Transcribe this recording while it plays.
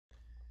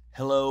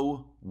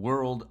Hello,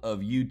 world of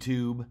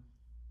YouTube.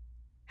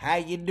 How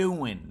you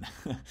doing?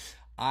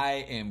 I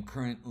am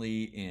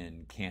currently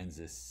in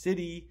Kansas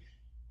City,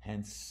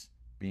 hence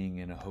being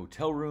in a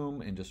hotel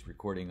room and just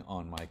recording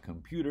on my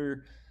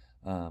computer.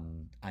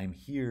 I'm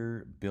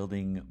here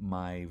building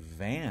my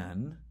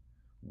van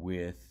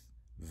with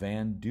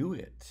Van Do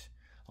It.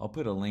 I'll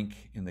put a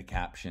link in the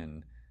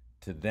caption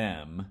to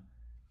them,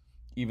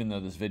 even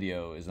though this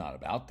video is not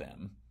about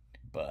them,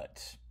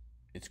 but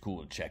it's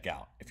cool to check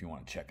out if you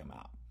want to check them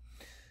out.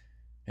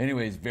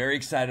 Anyways, very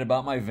excited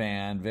about my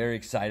van, very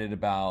excited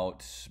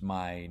about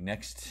my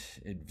next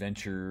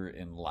adventure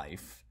in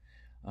life,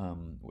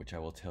 which I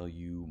will tell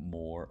you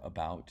more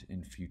about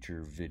in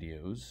future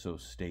videos, so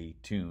stay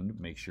tuned.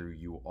 Make sure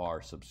you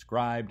are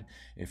subscribed.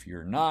 If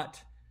you're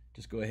not,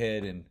 just go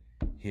ahead and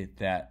hit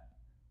that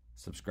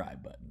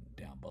subscribe button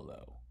down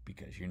below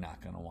because you're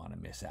not going to want to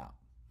miss out.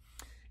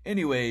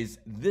 Anyways,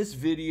 this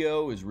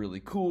video is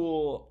really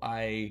cool.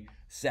 I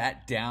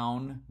sat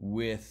down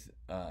with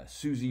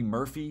Susie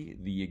Murphy,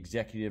 the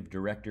executive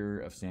director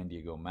of San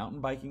Diego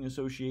Mountain Biking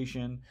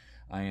Association.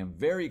 I am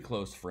very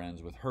close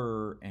friends with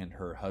her and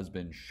her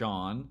husband,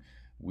 Sean.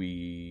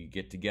 We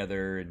get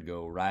together and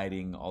go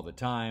riding all the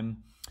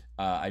time.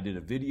 I did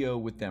a video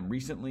with them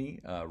recently,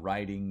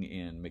 riding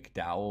in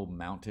McDowell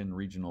Mountain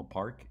Regional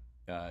Park,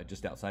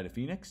 just outside of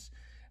Phoenix.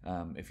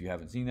 If you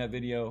haven't seen that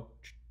video,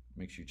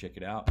 make sure you check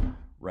it out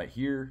right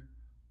here.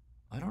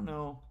 I don't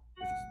know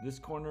if it's this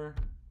corner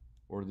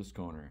or this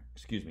corner.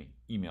 Excuse me,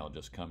 email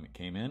just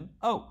came in.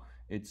 Oh,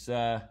 it's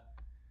Zoic,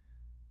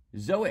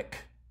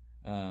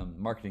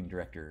 marketing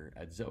director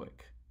at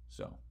Zoic.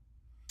 So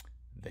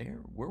there,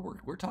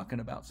 we're talking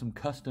about some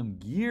custom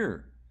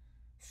gear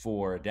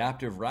for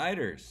adaptive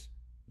riders.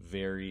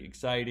 Very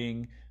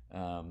exciting.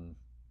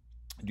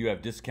 Do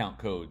have discount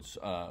codes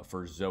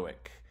for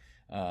Zoic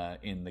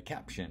in the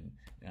caption.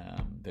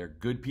 They're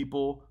good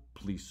people.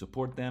 Please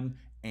support them,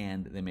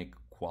 and they make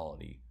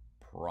quality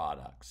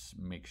products.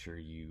 Make sure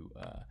you,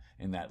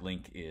 and that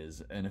link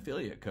is an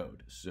affiliate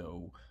code.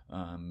 So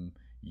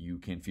you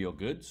can feel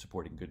good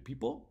supporting good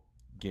people,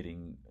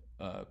 getting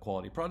a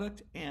quality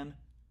product, and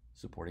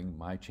supporting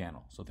my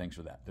channel. So thanks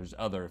for that. There's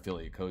other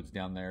affiliate codes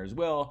down there as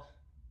well.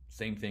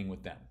 Same thing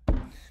with them.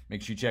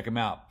 Make sure you check them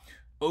out.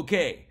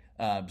 Okay.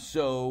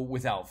 So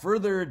without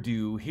further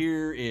ado,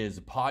 here is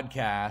a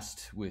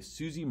podcast with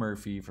Susie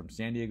Murphy from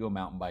San Diego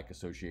Mountain Bike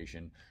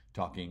Association,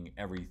 talking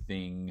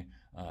everything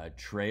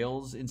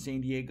trails in San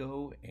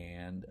Diego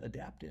and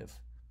adaptive.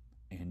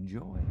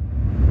 Enjoy.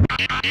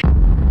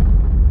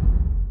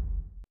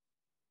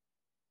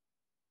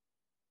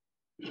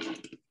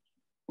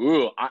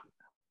 Ooh, I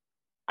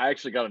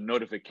actually got a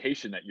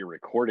notification that you're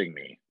recording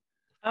me.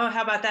 Oh,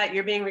 how about that?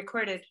 You're being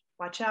recorded.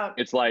 Watch out.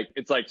 It's like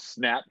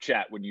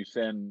Snapchat when you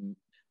send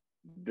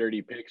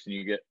dirty pics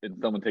and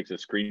someone takes a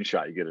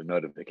screenshot, you get a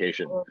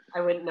notification.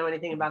 I wouldn't know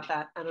anything about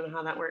that. I don't know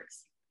how that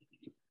works.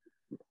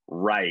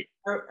 Right.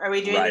 Are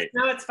we doing this?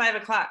 No, it's 5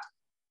 o'clock.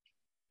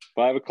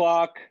 5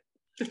 o'clock.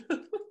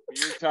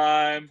 Your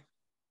time.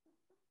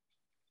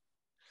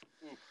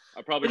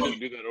 I probably shouldn't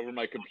do that over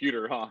my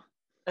computer, huh?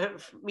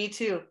 Me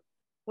too.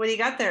 What do you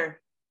got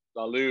there?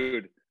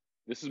 Salud.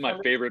 This is my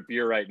favorite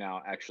beer right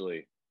now,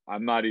 actually.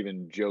 I'm not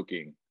even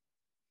joking.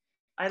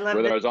 I love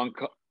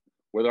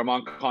whether I'm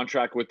on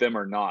contract with them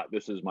or not,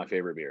 this is my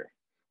favorite beer.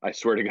 I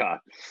swear to God.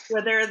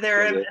 Whether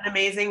they're an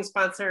amazing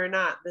sponsor or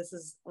not, this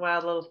is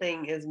Wild Little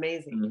Thing is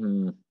amazing.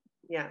 Mm-hmm.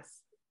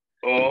 Yes.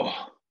 Oh,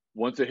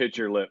 once it hits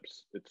your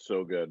lips, it's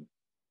so good.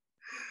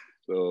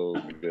 So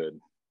good.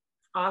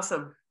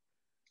 Awesome.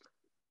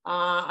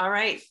 All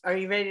right. Are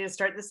you ready to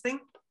start this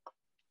thing?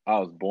 I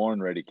was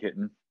born ready,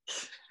 kitten.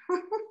 All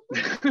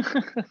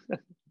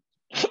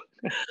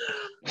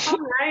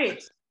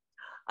right.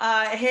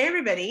 Hey,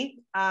 everybody.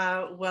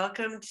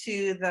 Welcome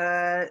to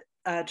the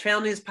Trail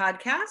News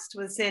Podcast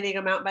with San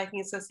Diego Mountain Biking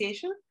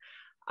Association.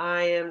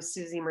 I am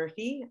Susie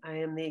Murphy. I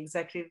am the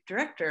Executive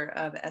Director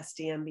of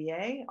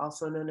SDMBA,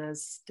 also known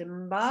as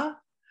SDMBA.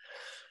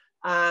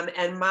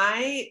 And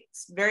my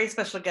very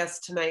special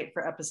guest tonight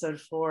for episode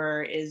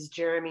 4 is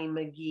Jeremy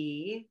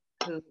McGhee,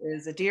 who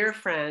is a dear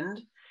friend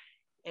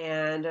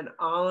and an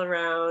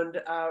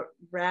all-around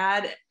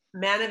rad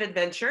man of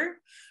adventure,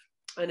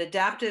 an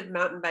adaptive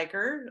mountain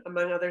biker,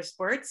 among other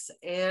sports,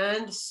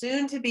 and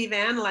soon to be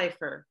van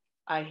lifer,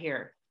 I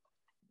hear.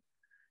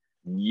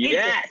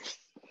 Yes.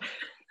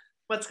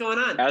 What's going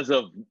on? As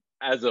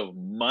of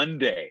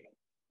Monday,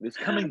 this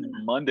coming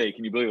Monday,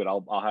 can you believe it?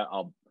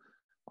 I'll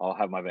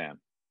have my van.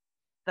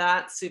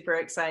 That's super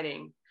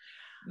exciting.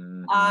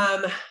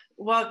 Mm-hmm.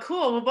 Well,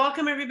 cool. Well,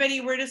 welcome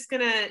everybody. We're just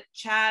gonna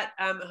chat.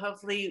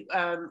 Hopefully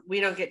we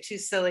don't get too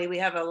silly. We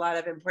have a lot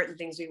of important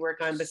things we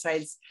work on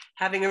besides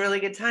having a really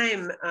good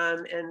time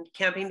and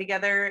camping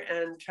together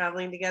and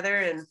traveling together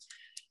and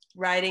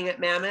riding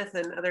at Mammoth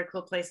and other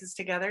cool places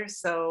together.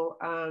 So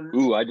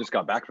ooh, I just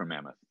got back from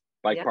Mammoth.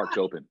 Bike park's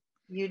open.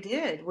 You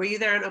did. Were you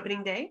there on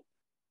opening day?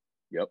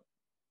 Yep.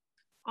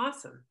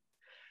 Awesome.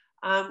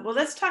 Well,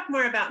 let's talk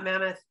more about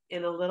Mammoth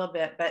in a little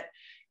bit, but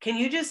Can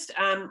you just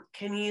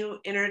can you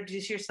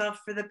introduce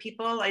yourself for the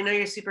people? I know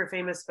you're super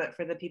famous, but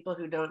for the people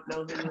who don't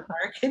know who you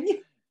are, can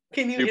you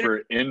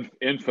Super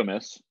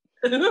infamous.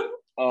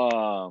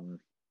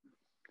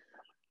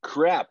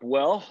 Crap.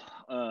 Well,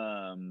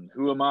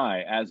 who am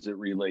I as it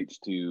relates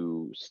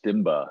to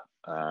SDMBA?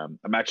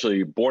 I'm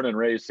actually born and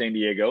raised San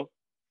Diego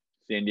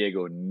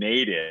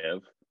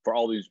native. For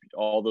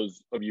all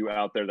those of you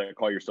out there that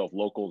call yourself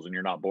locals and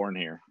you're not born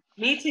here.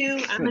 Me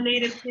too. I'm a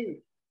native too.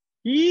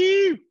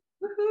 Yee!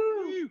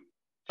 Woohoo!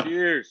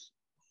 Cheers.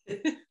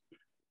 I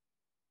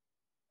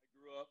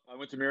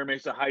went to Mira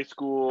Mesa High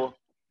School.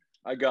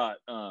 I got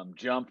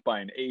jumped by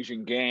an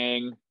Asian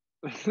gang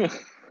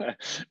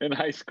in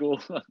high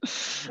school.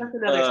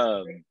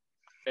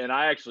 And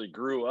I actually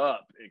grew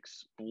up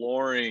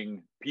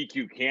exploring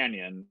PQ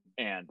Canyon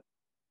and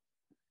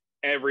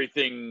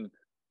everything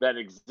that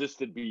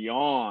existed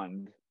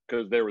beyond,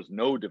 because there was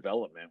no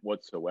development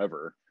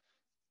whatsoever.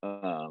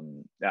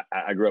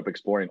 I grew up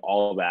exploring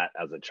all of that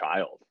as a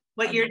child.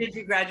 What year did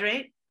you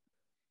graduate?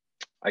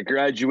 I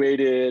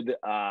graduated,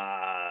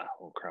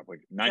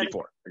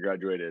 94. I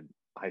graduated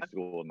high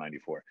school in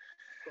 94.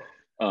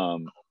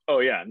 Oh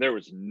yeah, there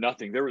was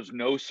nothing. There was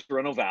no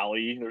Sereno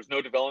Valley. There was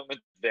no development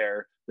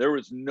there. There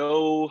was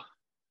no,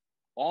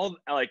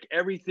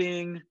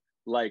 everything,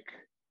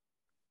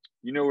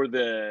 you know where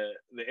the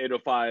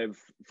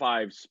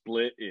 805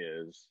 split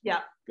is? Yeah.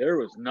 There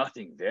was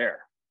nothing there.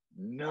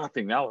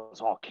 Nothing. That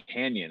was all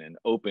canyon and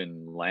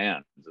open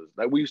lands.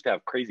 We used to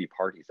have crazy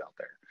parties out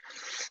there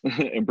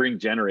and bring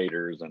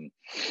generators. And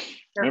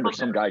I remember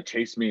some guy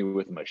chased me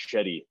with a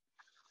machete.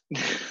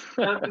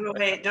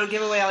 Don't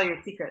give away all your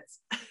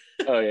secrets.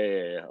 Oh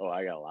yeah. Oh,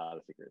 I got a lot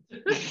of secrets.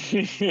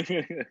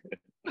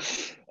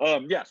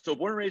 So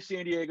born and raised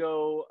San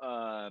Diego.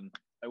 I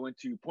went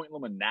to Point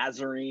Loma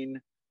Nazarene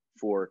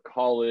for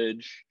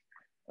college.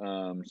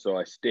 So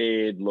I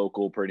stayed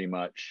local pretty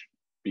much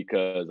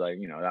because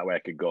that way I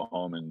could go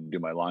home and do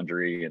my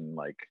laundry and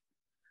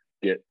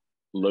get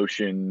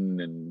lotion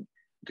and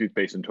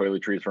toothpaste and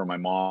toiletries from my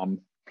mom.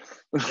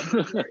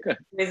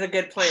 It's a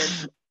good plan.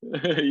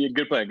 Yeah,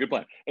 good plan.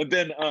 And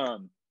then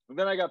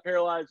I got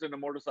paralyzed in a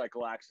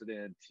motorcycle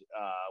accident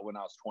when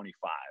I was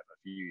 25, a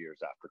few years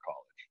after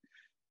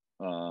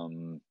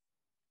college.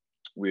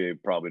 We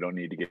probably don't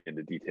need to get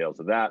into details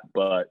of that,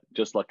 but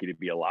just lucky to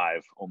be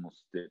alive.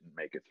 Almost didn't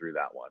make it through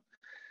that one.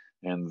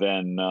 And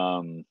then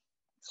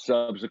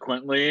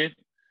subsequently,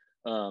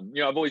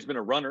 I've always been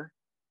a runner.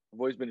 I've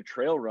always been a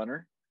trail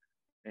runner.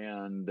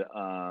 And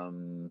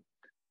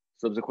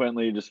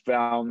subsequently just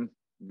found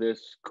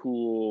this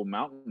cool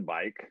mountain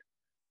bike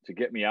to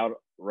get me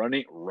out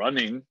running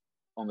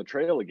on the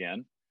trail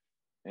again,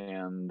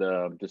 and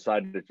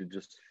decided to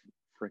just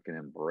freaking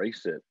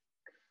embrace it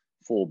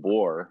full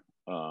bore,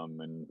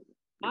 and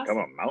become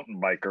a mountain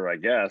biker, I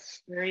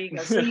guess. There you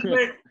go. So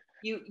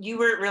you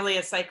weren't really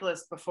a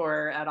cyclist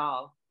before at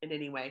all in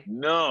any way?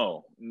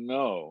 No.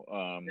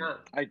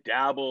 I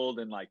dabbled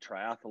in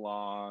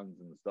triathlons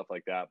and stuff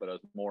like that, but I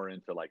was more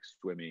into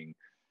swimming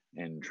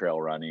and trail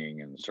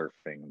running and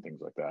surfing and things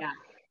like that.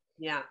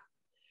 Yeah.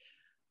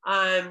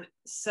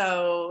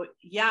 So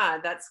yeah,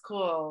 that's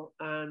cool.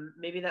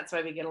 Maybe that's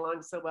why we get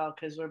along so well,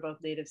 because we're both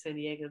native San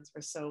Diegans.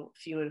 We're so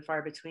few and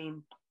far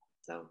between.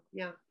 So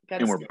yeah.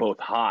 And we're both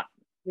hot.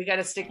 We got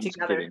to stick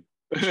together.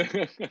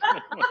 Don't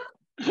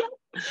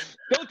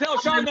tell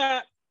Sean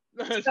that.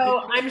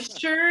 So I'm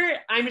sure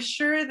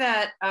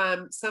that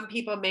some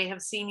people may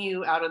have seen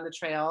you out on the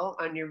trail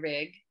on your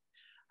rig.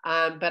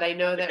 But I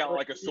know that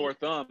got a sore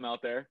thumb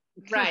out there.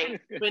 Right.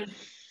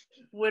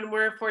 When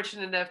we're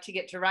fortunate enough to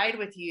get to ride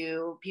with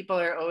you, people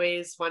are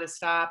always want to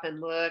stop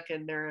and look,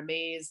 and they're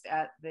amazed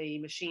at the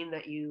machine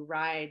that you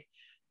ride.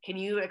 Can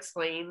you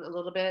explain a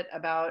little bit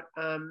about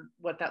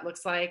what that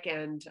looks like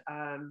and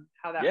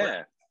how that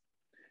works?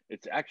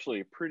 It's actually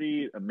a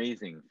pretty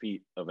amazing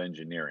feat of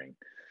engineering.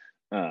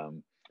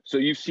 So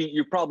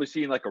you've probably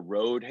seen a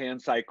road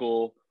hand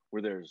cycle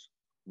where there's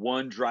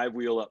one drive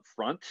wheel up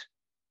front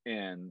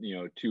and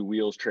two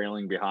wheels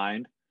trailing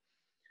behind.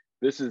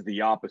 This is the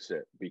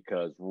opposite,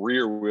 because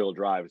rear wheel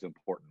drive is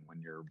important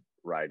when you're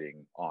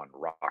riding on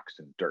rocks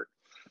and dirt.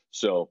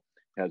 So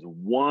it has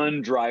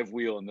one drive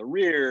wheel in the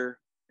rear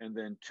and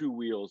then two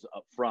wheels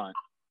up front,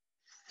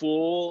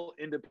 full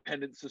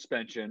independent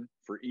suspension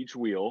for each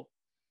wheel.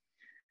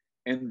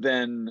 And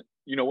then,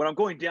 when I'm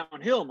going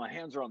downhill, my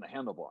hands are on the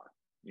handlebar,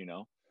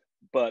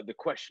 but the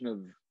question of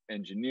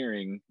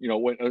engineering,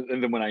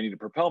 and then when I need to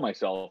propel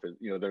myself is,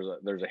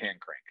 there's a hand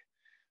crank.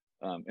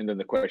 And then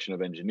the question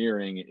of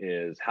engineering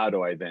is, how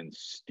do I then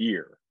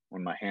steer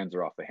when my hands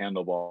are off the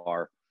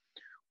handlebar?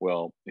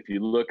 Well, if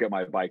you look at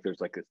my bike,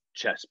 there's a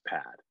chest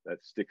pad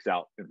that sticks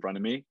out in front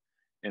of me,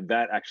 and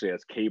that actually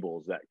has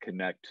cables that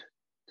connect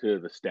to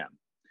the stem.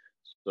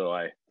 So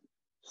I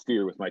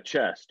steer with my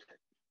chest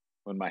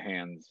when my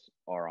hands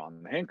are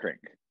on the hand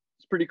crank.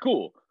 It's pretty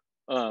cool,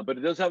 but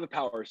it does have a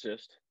power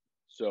assist.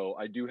 So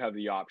I do have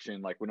the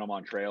option, when I'm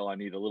on trail, I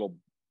need a little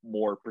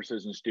more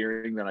precision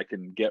steering than I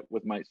can get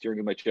with my steering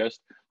in my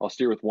chest, I'll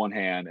steer with one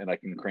hand and I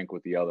can crank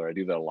with the other. I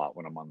do that a lot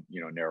when I'm on,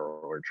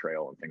 narrower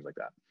trail and things like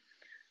that.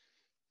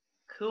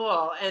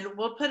 Cool. And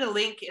we'll put a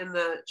link in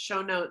the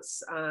show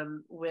notes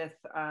with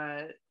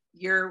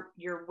your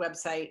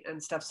website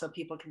and stuff so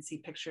people can see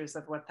pictures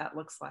of what that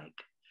looks like.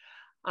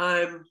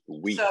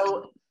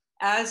 So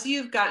as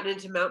you've gotten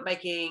into mountain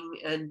biking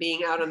and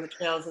being out on the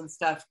trails and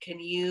stuff, can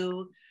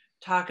you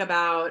talk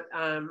about,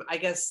 I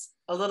guess,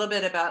 a little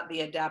bit about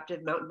the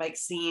adaptive mountain bike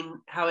scene,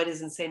 how it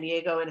is in San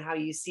Diego and how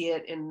you see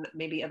it in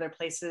maybe other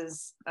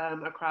places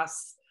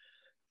across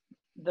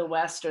the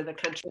West or the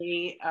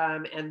country,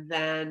 and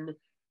then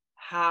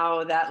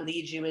how that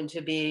leads you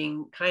into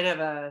being kind of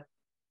a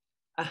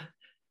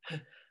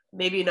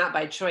maybe not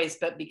by choice,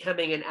 but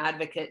becoming an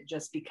advocate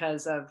just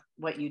because of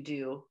what you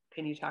do.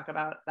 Can you talk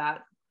about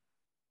that?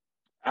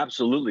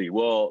 Absolutely.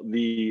 Well,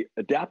 the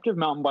adaptive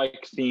mountain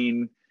bike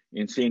scene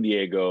in San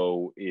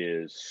Diego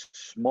is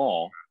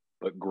small,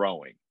 but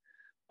growing,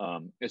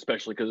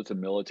 especially because it's a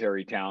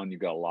military town.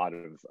 You've got a lot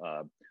of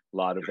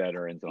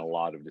veterans and a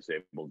lot of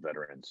disabled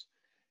veterans.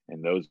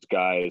 And those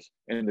guys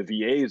and the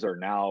VAs are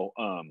now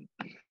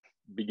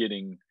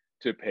beginning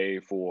to pay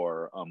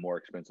for more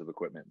expensive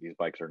equipment. These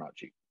bikes are not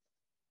cheap.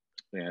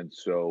 And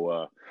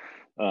so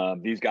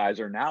these guys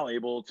are now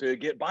able to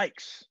get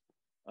bikes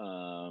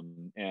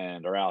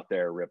and are out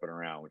there ripping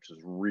around, which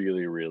is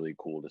really, really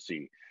cool to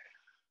see.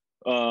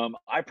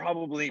 I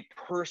probably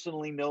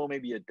personally know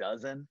maybe a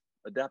dozen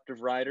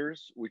adaptive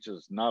riders, which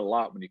is not a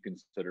lot when you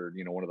consider,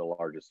 one of the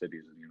largest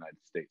cities in the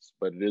United States,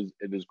 but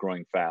it is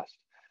growing fast.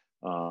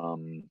 I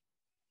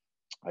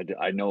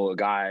know a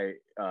guy,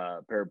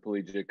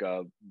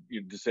 paraplegic,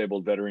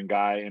 disabled veteran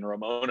guy in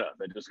Ramona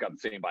that just got the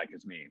same bike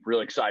as me.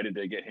 Really excited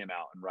to get him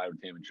out and ride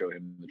with him and show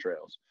him the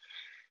trails.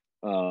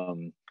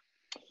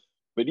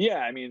 But yeah,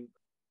 I mean,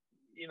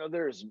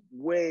 there's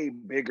way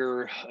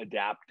bigger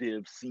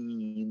adaptive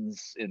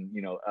scenes in,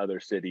 other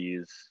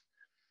cities.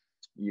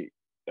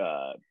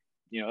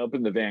 Up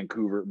in the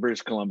Vancouver,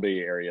 British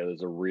Columbia area,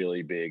 there's a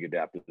really big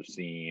adaptive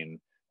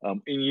scene.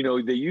 And,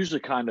 they usually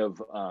kind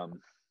of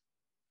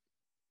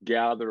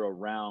gather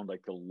around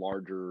like the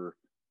larger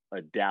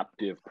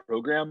adaptive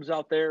programs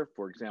out there.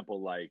 For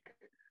example, like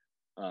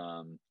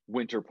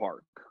Winter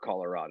Park,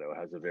 Colorado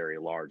has a very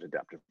large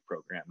adaptive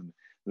program, and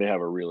they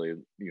have a really,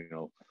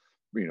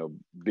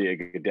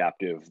 big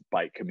adaptive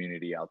bike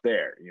community out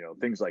there,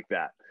 things like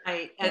that.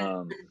 Right.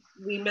 And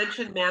we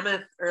mentioned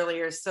Mammoth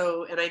earlier.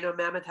 So, and I know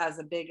Mammoth has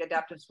a big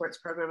adaptive sports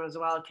program as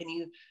well. Can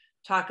you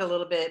talk a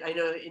little bit? I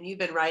know, and you've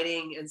been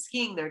riding and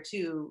skiing there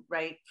too,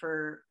 right?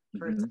 For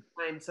some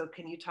time. So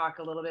can you talk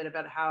a little bit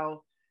about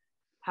how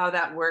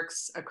that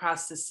works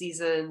across the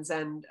seasons?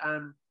 And,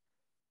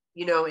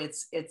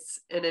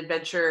 it's an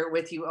adventure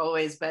with you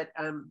always, but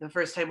the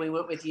first time we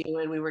went with you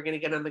and we were going to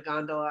get on the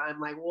gondola, I'm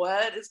like,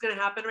 what is going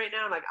to happen right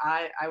now? Like,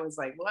 I was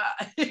like, what?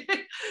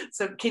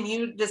 So can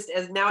you just,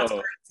 as now it's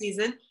park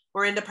season,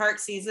 we're into park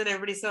season.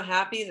 Everybody's so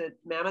happy that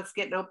Mammoth's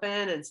getting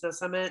open and Snow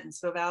Summit and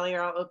Snow Valley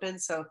are all open.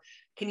 So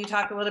can you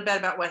talk a little bit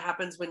about what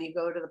happens when you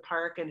go to the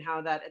park and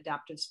how that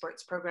adaptive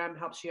sports program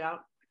helps you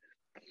out?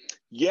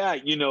 Yeah,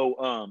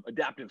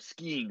 adaptive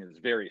skiing is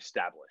very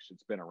established.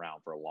 It's been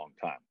around for a long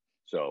time.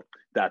 So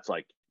that's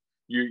like,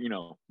 you're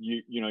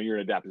an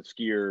adaptive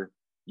skier.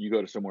 You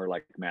go to somewhere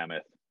like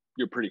Mammoth,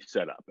 you're pretty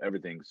set up.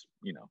 Everything's,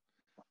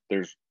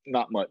 there's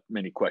not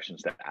many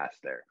questions to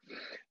ask there.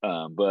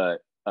 But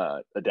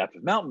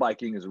adaptive mountain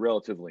biking is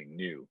relatively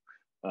new.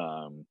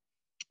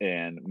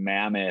 And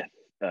Mammoth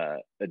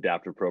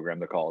adaptive program,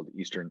 they're called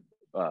Eastern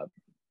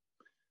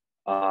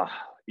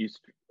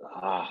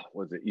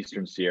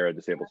Sierra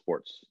Disabled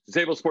Sports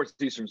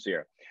Eastern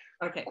Sierra.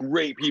 Okay.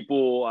 Great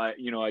people. I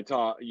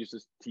used to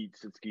teach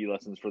ski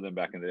lessons for them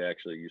back in the day. I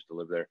actually used to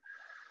live there.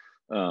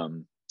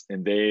 And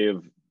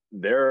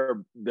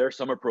their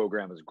summer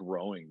program is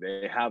growing.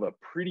 They have a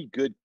pretty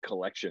good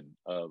collection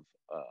of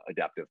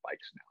adaptive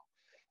bikes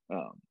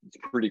now. It's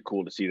pretty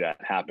cool to see that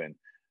happen.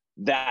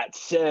 That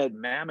said,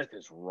 Mammoth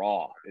is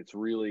raw. It's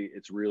really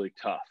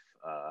tough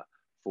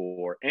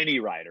for any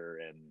rider,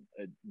 and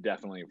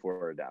definitely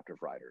for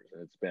adaptive riders.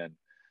 And it's been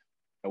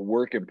a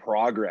work in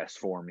progress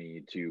for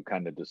me to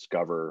kind of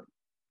discover,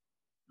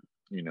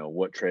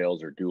 what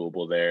trails are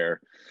doable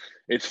there.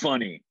 It's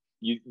funny,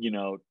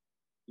 you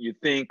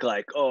think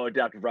like, oh,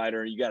 adaptive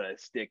rider, you got to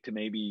stick to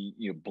maybe,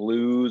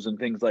 blues and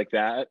things like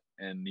that,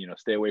 and,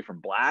 stay away from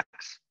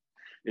blacks.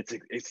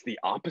 It's the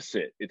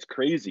opposite. It's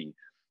crazy.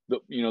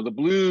 The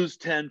blues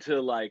tend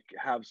to like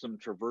have some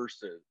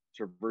traversing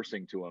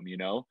to them,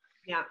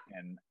 Yeah.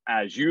 And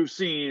as you've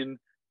seen,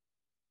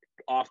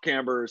 off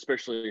camber,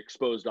 especially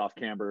exposed off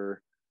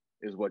camber,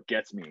 is what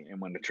gets me. And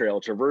when the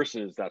trail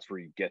traverses, that's where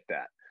you get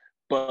that.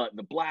 But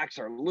the blacks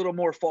are a little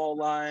more fall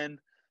line,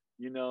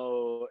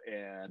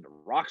 and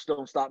rocks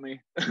don't stop me.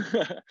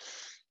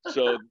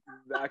 So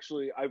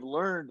actually, I've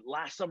learned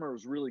last summer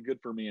was really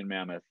good for me in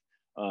Mammoth.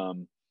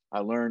 I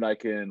learned I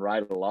can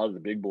ride a lot of the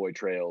big boy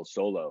trails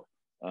solo.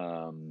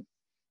 And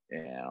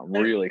I'm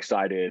really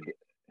excited.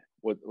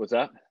 What's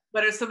that?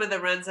 What are some of the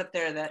runs up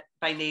there that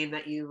by name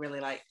that you really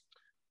like?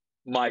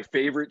 My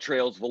favorite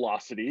trail's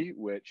Velocity,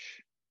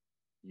 which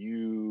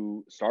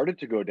you started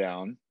to go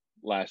down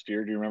last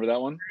year. Do you remember that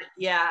one?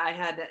 Yeah, I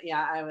had to,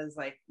 yeah, I was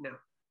like, no,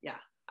 yeah.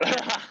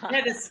 I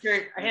had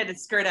to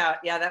skirt out.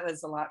 Yeah, that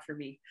was a lot for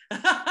me.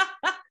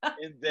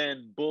 And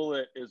then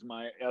Bullet is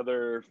my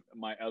other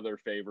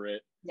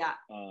favorite. Yeah.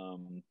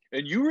 And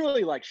you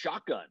really like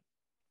Shotgun.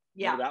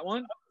 Yeah. Remember that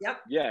one? Yep.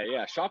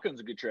 Yeah.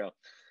 Shotgun's a good trail.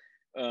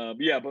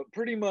 Yeah, but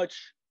pretty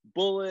much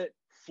Bullet,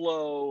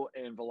 Flow,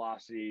 and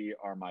Velocity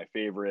are my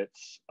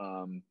favorites.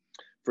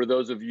 For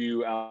those of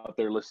you out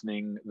there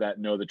listening that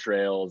know the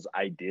trails,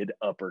 I did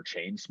Upper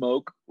Chain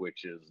Smoke,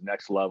 which is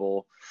next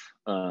level.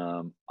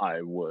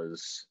 I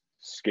was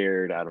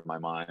scared out of my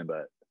mind,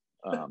 but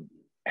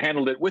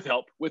handled it with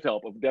help,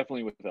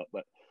 definitely with help.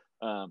 But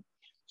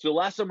so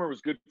last summer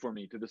was good for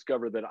me to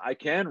discover that I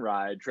can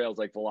ride trails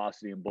like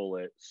Velocity and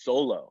Bullet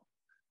solo.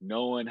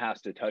 No one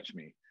has to touch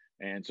me.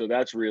 And so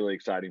that's really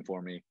exciting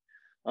for me.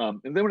 And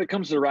then when it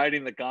comes to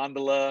riding the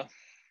gondola,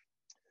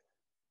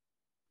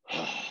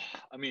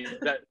 I mean,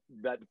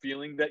 that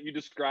feeling that you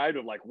described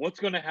of like, what's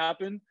going to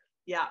happen?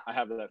 Yeah. I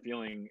have that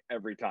feeling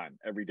every time,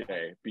 every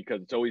day,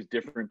 because it's always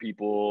different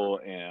people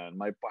and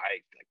my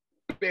bike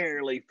like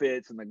barely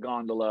fits in the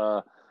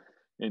gondola.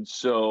 And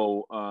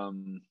so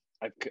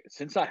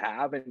since I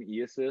have an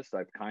e-assist,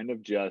 I've kind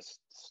of just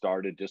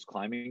started just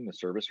climbing the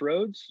service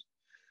roads.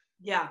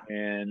 Yeah.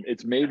 And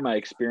it's made my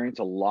experience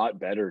a lot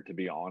better, to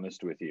be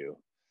honest with you.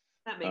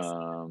 That makes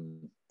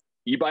sense.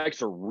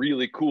 E-bikes are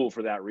really cool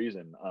for that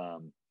reason.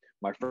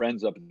 My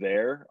friends up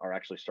there are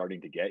actually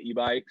starting to get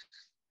e-bikes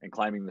and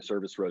climbing the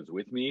service roads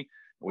with me.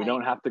 We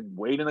don't have to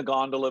wait in the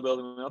gondola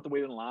building. We don't have to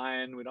wait in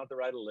line. We don't have to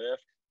ride a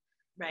lift.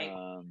 Right.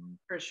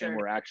 For sure. And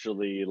we're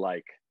actually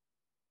like,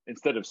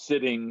 instead of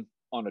sitting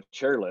on a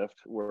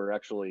chairlift, we're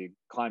actually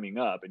climbing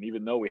up. And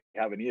even though we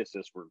have an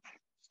e-assist, we're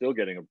still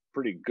getting a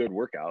pretty good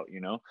workout. You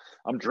know,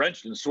 I'm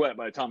drenched in sweat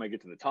by the time I get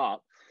to the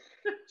top.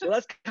 So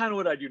that's kind of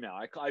what I do now.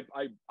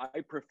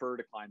 I prefer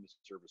to climb the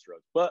service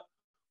roads, but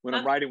when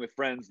I'm riding with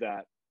friends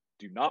that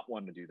do not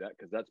want to do that,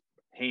 because that's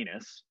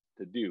heinous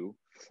to do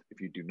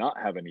if you do not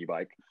have an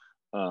e-bike,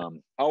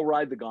 I'll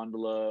ride the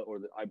gondola,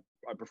 or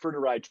I prefer to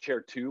ride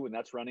chair 2 when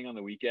that's running on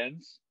the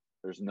weekends.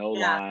 There's no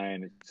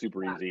line. It's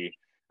super easy.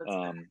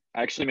 I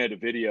actually made a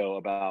video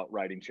about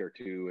riding chair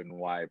 2 and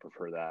why I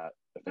prefer that.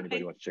 If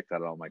anybody wants to check that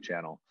out on my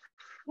channel.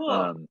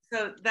 Cool.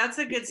 So that's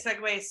a good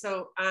segue.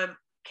 So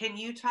can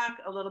you talk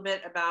a little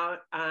bit about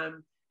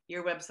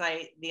your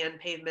website, The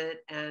Unpavement,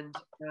 and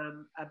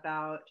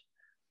about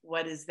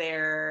what is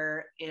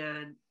there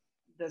and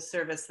the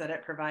service that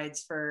it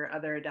provides for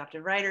other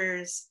adaptive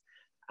riders?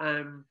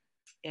 And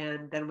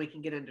then we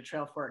can get into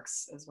Trail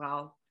Forks as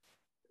well.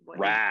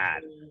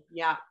 Rad.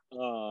 Yeah.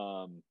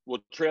 Well,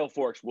 Trail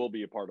Forks will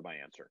be a part of my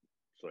answer.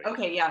 So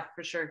okay, yeah,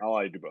 for sure. Oh,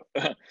 I do both.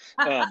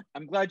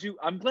 I'm glad you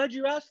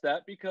asked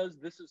that, because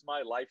this is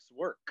my life's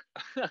work.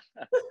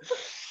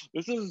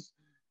 This is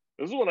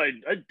what I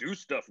do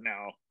stuff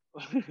now.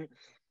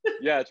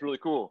 Yeah, it's really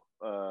cool.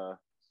 I'm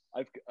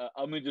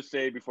gonna just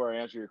say before I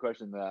answer your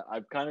question that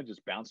I've kind of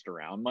just bounced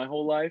around my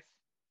whole life.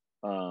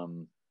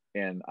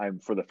 And I'm,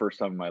 for the first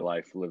time in my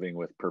life, living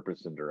with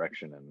purpose and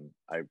direction, and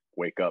I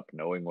wake up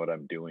knowing what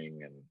I'm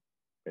doing, and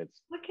it's,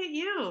 look at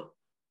you.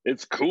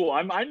 It's cool.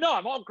 I know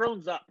I'm all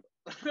grown up.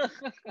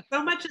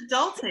 So much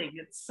adulting.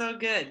 It's so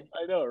good.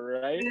 I know,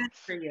 right? Good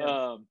for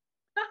you.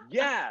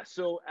 Yeah.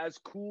 So as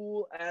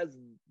cool as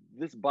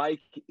this bike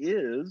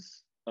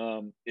is,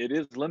 it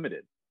is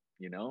limited,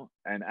 you know,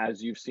 and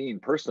as you've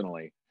seen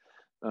personally,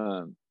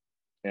 and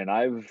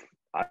I've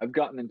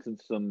gotten into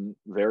some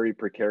very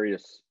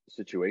precarious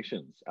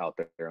situations out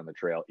there on the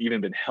trail, even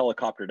been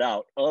helicoptered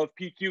out of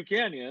PQ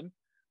Canyon,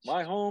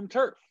 my home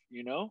turf,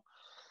 you know.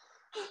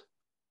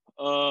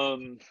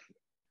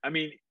 I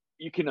mean,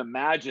 you can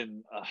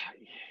imagine,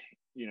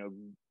 you know,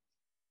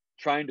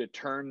 trying to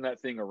turn that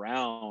thing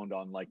around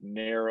on like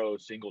narrow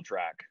single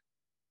track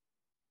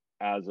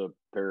as a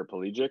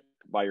paraplegic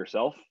by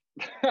yourself.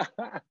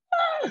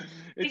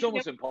 It's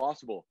almost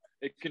impossible.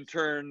 It can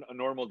turn a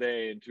normal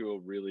day into a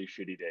really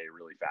shitty day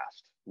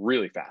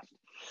really fast.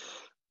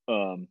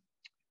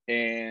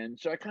 And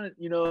so I kind of,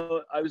 you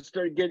know, I was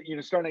starting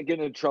to get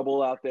into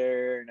trouble out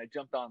there, and I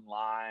jumped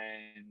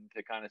online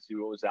to kind of see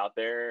what was out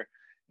there.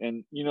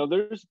 And, you know,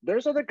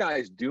 there's other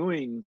guys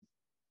doing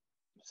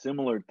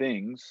similar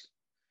things.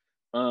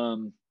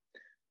 And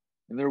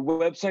their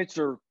websites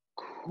are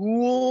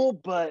cool,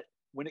 but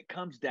when it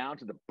comes down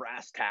to the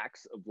brass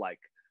tacks of like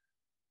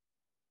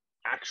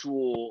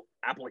actual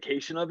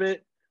application of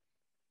it,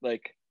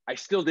 like I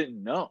still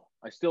didn't know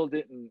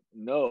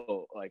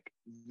like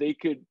they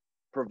could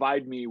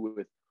provide me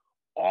with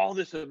all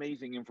this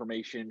amazing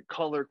information,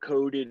 color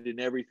coded and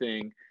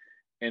everything,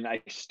 and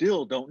I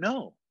still don't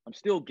know. I'm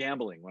still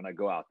gambling when I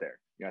go out there.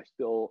 Yeah,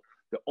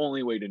 the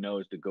only way to know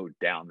is to go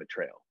down the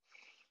trail.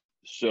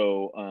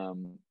 So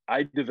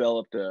I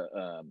developed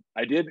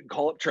I did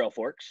call up Trail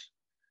Forks,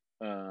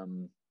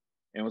 and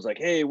was like,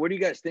 hey, what do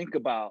you guys think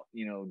about,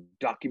 you know,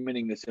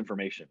 documenting this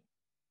information?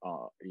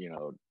 You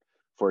know,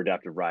 for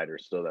adaptive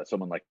riders so that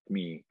someone like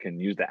me can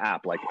use the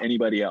app like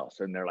anybody else.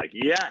 And they're like,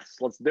 yes,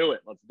 let's do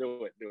it. Let's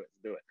do it.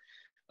 Do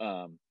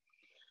it.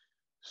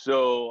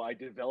 So I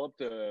developed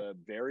a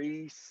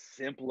very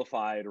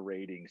simplified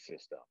rating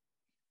system.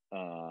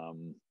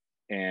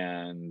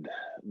 And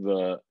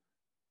the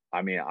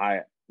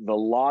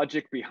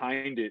logic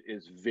behind it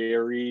is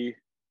very,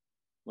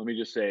 let me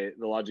just say,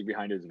 the logic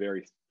behind it is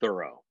very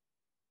thorough.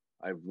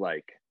 I've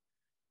like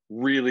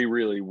really,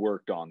 really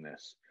worked on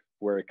this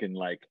where it can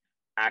like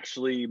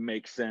actually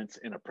make sense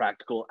in a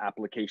practical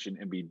application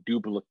and be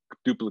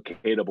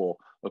duplicatable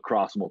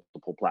across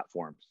multiple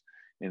platforms.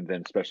 And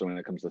then especially when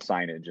it comes to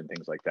signage and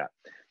things like that,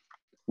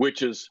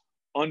 which is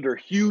under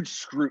huge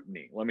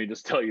scrutiny. Let me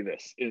just tell you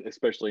this,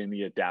 especially in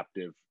the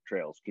adaptive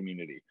trails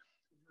community.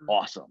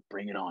 Awesome.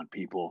 Bring it on,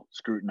 people.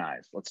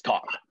 Scrutinize. Let's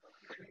talk.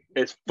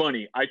 It's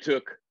funny. I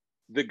took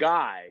the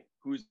guy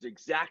who's the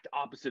exact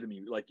opposite of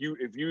me. Like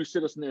if you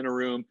sit us in a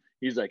room,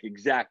 he's like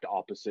exact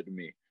opposite of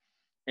me.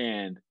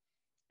 And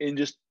in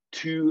just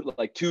two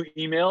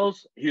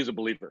emails, he was a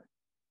believer.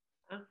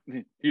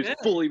 He's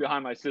fully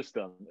behind my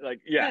system.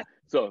 Like, yeah.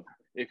 So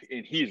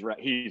he's rad.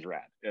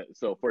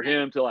 So for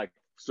him to like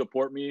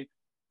support me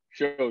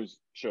shows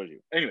you.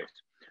 Anyways,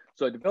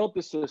 so I developed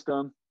this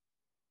system.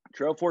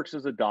 Trailforks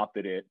has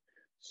adopted it.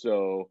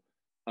 So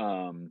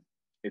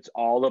it's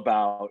all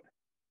about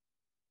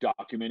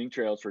documenting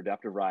trails for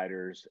adaptive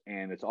riders,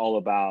 and it's all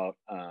about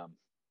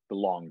the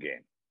long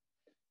game.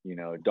 You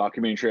know,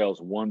 documenting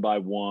trails one by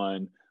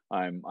one.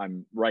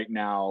 I'm right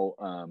now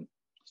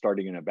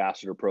starting an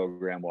ambassador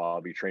program while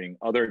I'll be training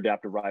other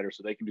adaptive riders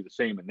so they can do the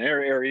same in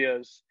their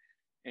areas.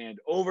 And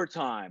over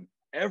time,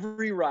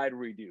 every ride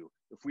we do,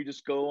 if we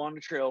just go on to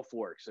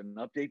Trailforks and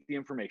update the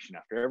information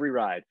after every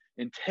ride,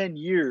 in 10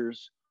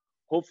 years,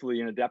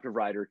 hopefully an adaptive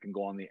rider can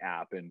go on the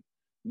app and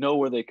know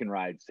where they can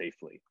ride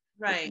safely.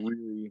 Right. It's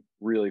really,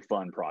 really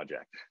fun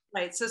project.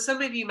 Right. So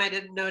some of you might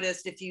have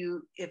noticed if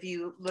you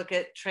look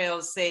at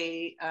trails,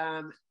 say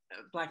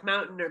Black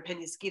Mountain or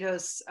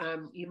Penasquitos,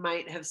 you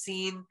might have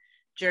seen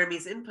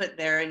Jeremy's input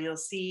there, and you'll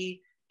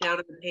see down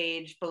on the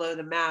page below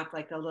the map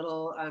like a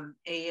little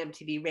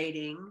aMTB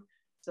rating.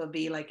 So it'll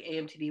be like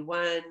aMTB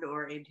 1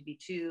 or aMTB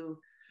 2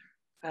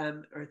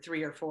 or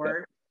 3 or 4.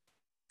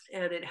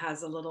 Yep. And it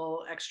has a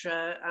little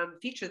extra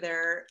feature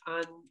there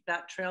on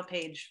that trail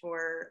page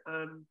for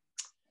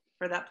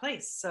that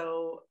place.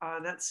 So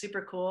that's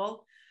super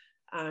cool.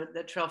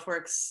 That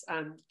Trailforks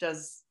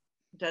does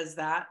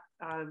that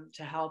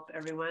to help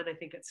everyone. I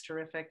think it's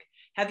terrific.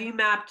 Have you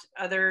mapped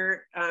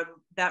other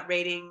that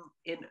rating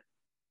in,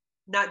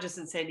 not just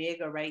in San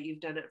Diego, right?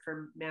 You've done it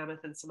for Mammoth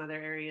and some other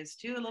areas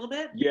too, a little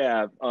bit.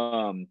 Yeah.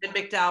 And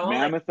McDowell.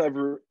 Mammoth,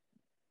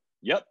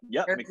 Yep.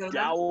 Arizona?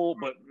 McDowell,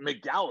 but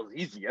McDowell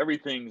is easy.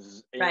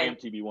 Everything's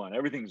aMTB 1.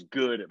 Everything's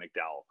good at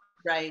McDowell.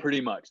 Right.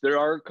 Pretty much. There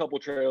are a couple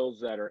trails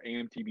that are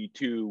aMTB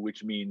 2,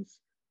 which means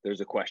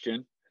there's a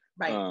question.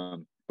 Right.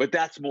 But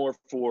that's more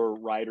for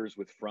riders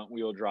with front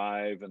wheel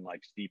drive and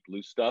like steep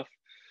loose stuff.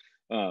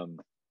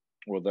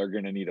 Well, they're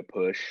going to need a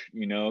push,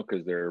 you know,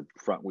 because their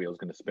front wheel is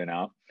going to spin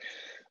out.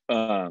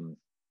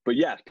 But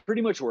yeah,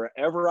 pretty much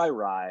wherever I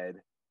ride,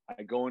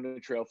 I go into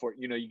Trailfork.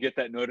 You know, you get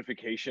that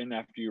notification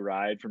after you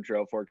ride from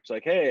Trailfork. It's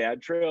like, hey, add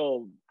a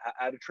trail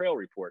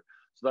report.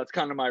 So that's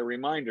kind of my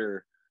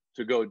reminder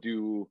to go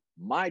do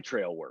my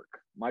trail work.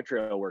 My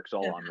trail work's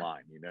all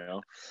online, you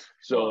know?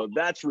 So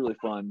that's really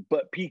fun.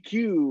 But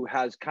PQ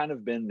has kind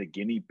of been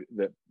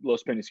the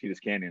Los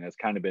Penasquitos Canyon has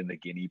kind of been the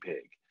guinea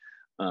pig.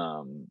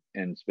 And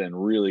it's been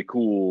really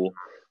cool.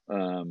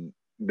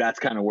 That's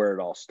kind of where it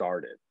all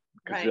started.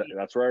 Because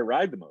that's where I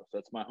ride the most.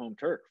 That's my home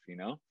turf, you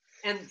know?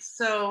 And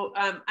so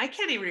I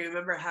can't even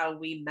remember how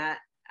we met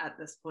at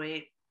this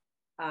point.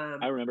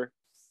 I remember.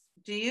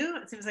 Do you?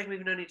 It seems like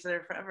we've known each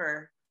other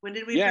forever. When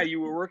did we? Yeah,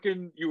 you were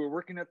working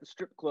at the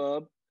strip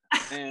club,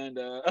 and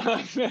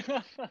I'm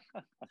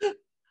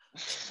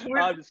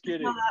just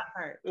kidding. That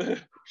part.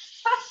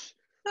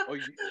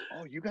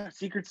 You got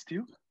secrets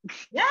too?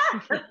 Yeah.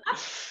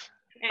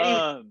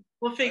 Anyway,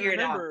 we'll figure it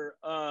out.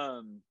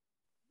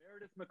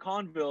 Meredith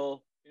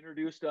McConville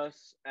introduced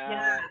us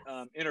at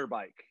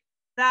Interbike.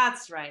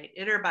 That's right,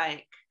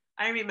 Interbike.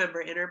 I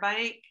remember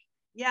Interbike.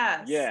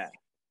 Yes. Yeah.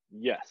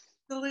 Yes.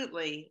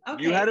 Absolutely.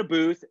 Okay. You had a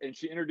booth, and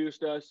she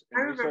introduced us,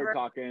 and we started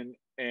talking,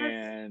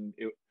 and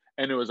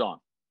it was on.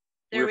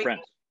 We were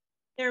friends.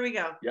 There we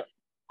go. Yep.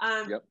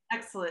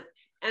 Excellent.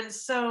 And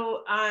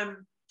so,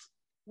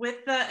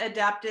 with the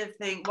adaptive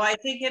thing, well, I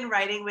think in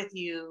riding with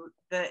you,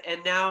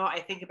 and now I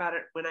think about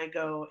it when I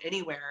go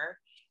anywhere.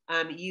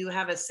 You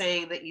have a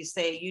saying that you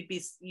say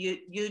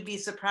you'd be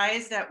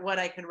surprised at what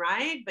I can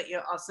ride, but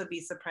you'll also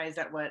be surprised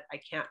at what I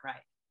can't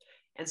ride.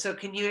 And so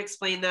can you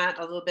explain that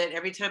a little bit?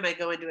 Every time I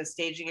go into a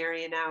staging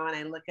area now and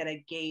I look at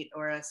a gate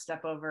or a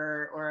step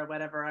over or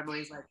whatever, I'm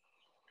always like,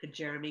 could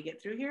Jeremy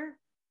get through here?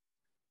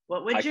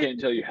 What would I can't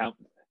tell you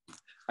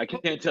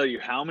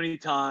how many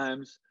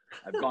times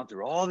I've gone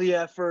through all the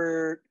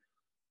effort,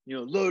 you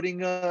know,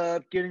 loading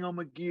up, getting on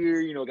my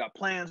gear, you know, got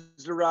plans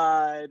to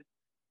ride.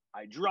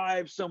 I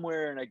drive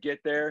somewhere and I get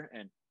there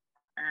and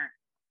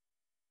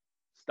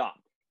stop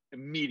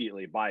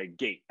immediately by a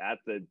gate at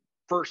the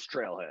first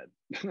trailhead.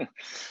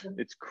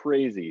 It's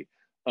crazy.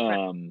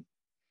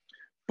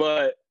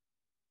 But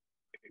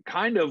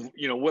kind of,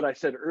 you know, what I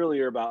said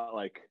earlier about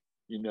like,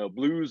 you know,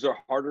 blues are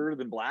harder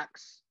than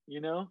blacks,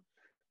 you know,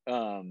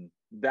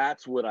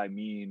 that's what I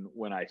mean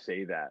when I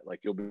say that. Like,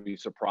 you'll be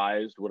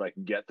surprised what I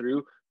can get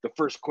through. The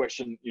first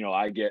question, you know,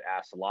 I get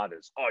asked a lot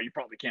is, oh, you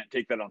probably can't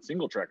take that on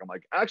single track. I'm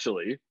like,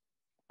 actually,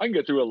 I can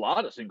get through a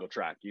lot of single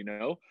track, you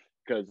know,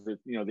 because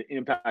you know, the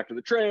impact of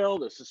the trail,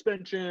 the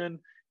suspension,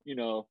 you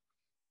know,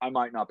 I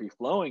might not be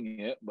flowing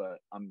it, but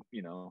I'm,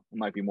 you know, it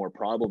might be more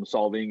problem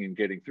solving and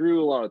getting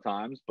through a lot of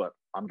times, but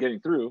I'm getting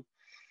through.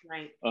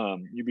 Right.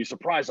 You'd be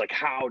surprised like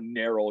how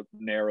narrow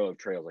of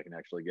trails I can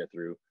actually get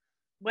through.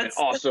 What's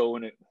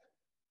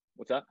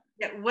that?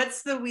 Yeah,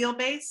 what's the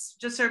wheelbase?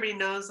 Just so everybody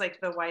knows, like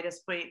the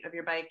widest point of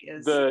your bike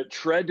is. The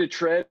tread to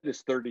tread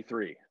is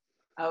 33.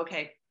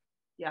 Okay.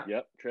 Yeah.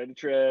 Yep. Tread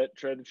to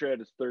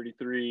tread is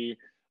 33.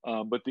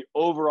 But the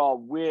overall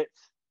width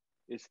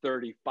is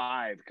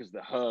 35 because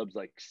the hubs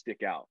like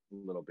stick out a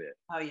little bit.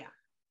 Oh yeah.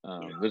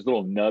 There's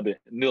little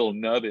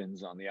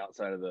nubbins on the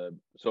outside of the.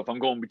 So if I'm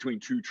going between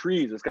two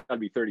trees, it's got to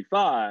be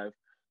 35.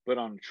 But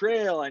on a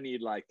trail, I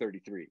need like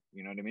 33.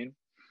 You know what I mean?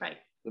 Right.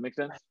 Does that make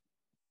sense? Right.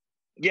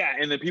 Yeah,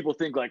 and then people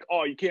think like,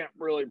 oh, you can't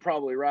really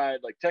probably ride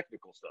like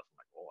technical stuff. I'm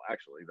like, well,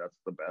 actually, that's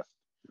the best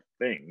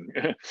thing.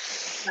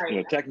 Right. You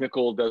know,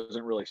 technical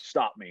doesn't really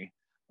stop me.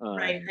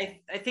 Right.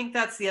 I think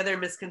that's the other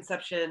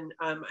misconception.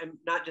 I'm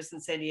not just in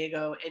San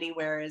Diego,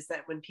 anywhere, is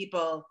that when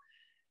people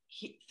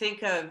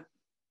think of,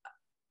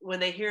 when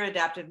they hear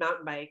adaptive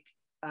mountain bike,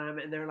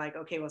 and they're like,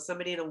 okay, well,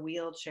 somebody in a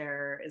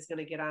wheelchair is going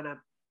to get on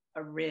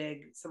a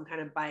rig, some kind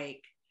of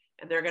bike,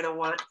 and they're going to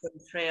want some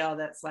trail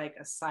that's like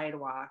a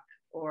sidewalk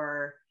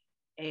or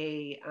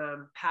a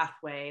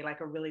pathway,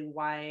 like a really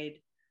wide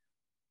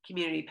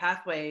community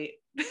pathway.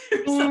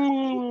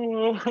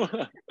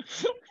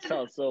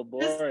 Sounds so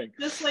boring.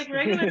 Just like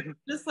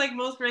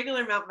most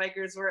regular mountain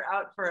bikers, we're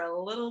out for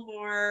a little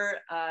more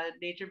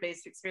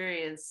nature-based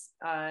experience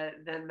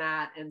than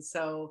that. And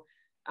so,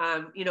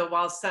 you know,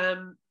 while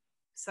some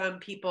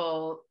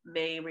people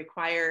may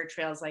require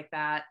trails like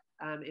that,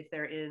 if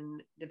they're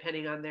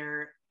depending on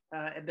their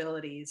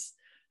abilities,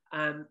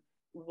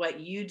 what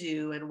you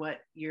do and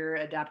what your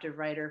adaptive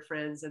rider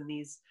friends and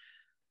these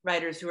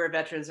riders who are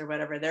veterans or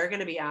whatever, they're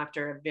going to be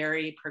after a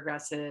very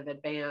progressive,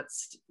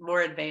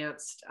 more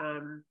advanced,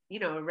 you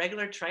know, a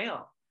regular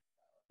trail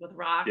with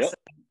rocks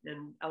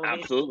and elevation.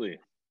 Absolutely.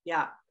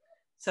 Yeah.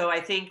 So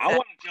I think I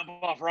want to jump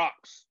off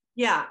rocks.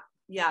 Yeah.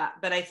 Yeah.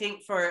 But I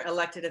think for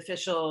elected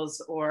officials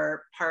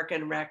or park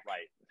and rec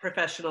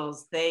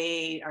professionals,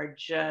 they are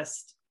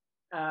just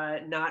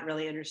not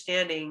really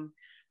understanding.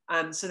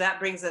 So that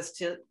brings us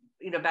to,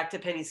 you know, back to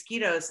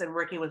Penasquitos and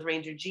working with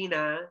Ranger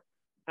Gina.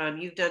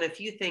 You've done a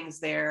few things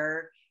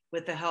there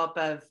with the help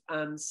of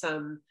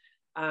some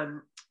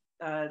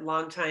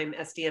longtime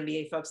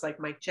SDMBA folks like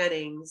Mike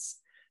Jennings.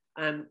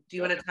 Do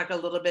you want to talk a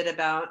little bit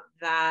about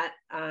that?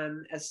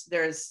 As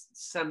there's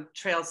some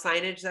trail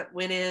signage that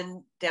went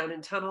down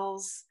in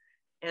tunnels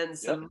and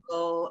some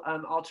little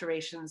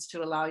alterations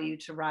to allow you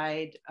to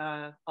ride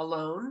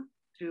alone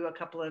through a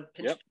couple of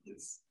pinch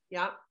points.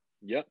 Yeah.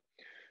 Yep.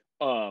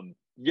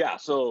 Yeah.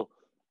 So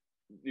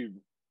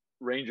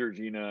Ranger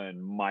Gina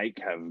and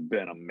Mike have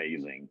been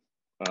amazing.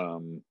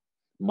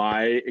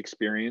 My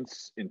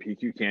experience in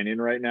PQ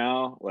Canyon right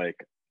now,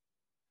 like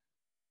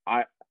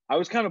I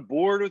was kind of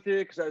bored with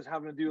it because I was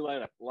having to do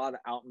like a lot of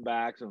out and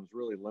backs and it was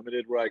really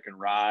limited where I can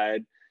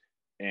ride.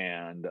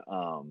 And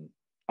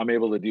I'm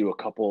able to do a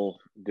couple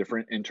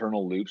different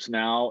internal loops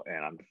now,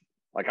 and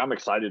I'm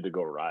excited to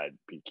go ride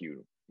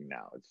PQ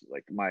now. It's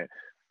like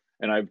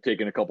and I've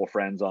taken a couple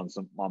friends on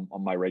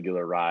my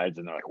regular rides,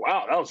 and they're like,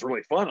 "Wow, that was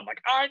really fun." I'm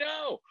like, "I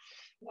know."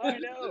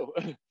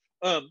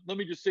 Let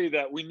me just say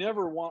that we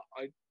never want,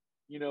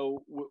 you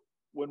know,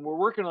 when we're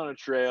working on a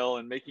trail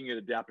and making it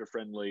adaptive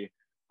friendly,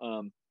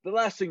 the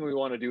last thing we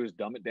want to do is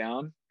dumb it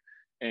down,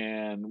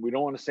 and we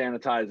don't want to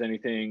sanitize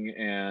anything,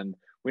 and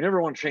we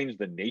never want to change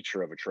the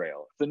nature of a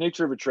trail. If the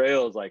nature of a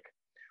trail is like,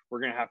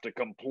 we're going to have to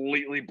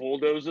completely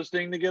bulldoze this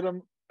thing to get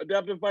them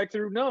adaptive bike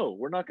through. No,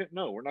 we're not going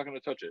to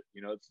touch it.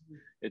 You know,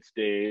 it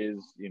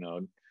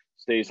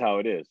stays how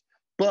it is.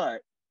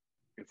 But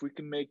if we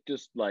can make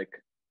just like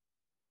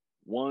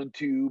 1,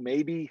 2,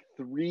 maybe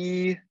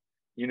 3,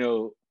 you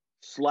know,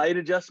 slight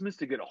adjustments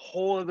to get a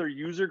whole other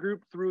user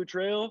group through a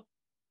trail,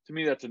 to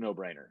me, that's a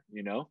no-brainer,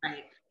 you know?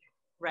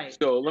 Right.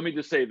 So let me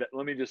just say that.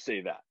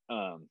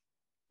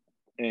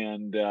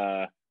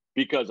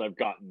 Because I've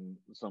gotten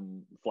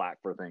some flack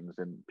for things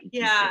in PQ.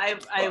 Yeah,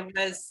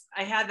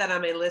 I had that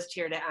on my list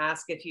here to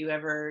ask if you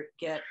ever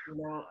get, you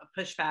know, a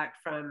pushback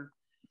from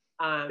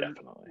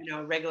you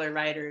know, regular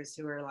riders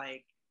who are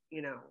like,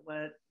 you know,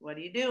 what are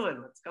you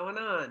doing? What's going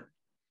on?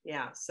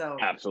 Yeah. So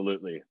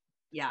absolutely.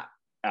 Yeah.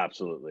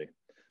 Absolutely.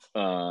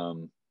 But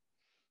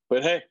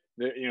hey,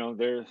 you know,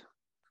 there's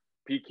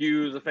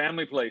PQ is a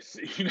family place,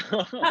 you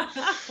know.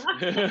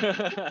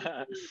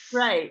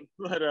 Right.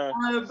 But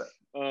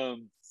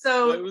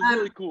so it was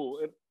really cool.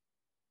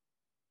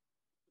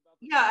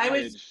 Yeah, I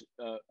was.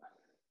 signage,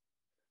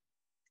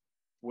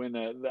 when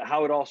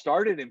how it all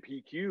started in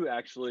PQ,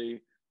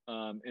 actually,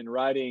 in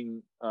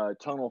riding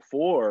Tunnel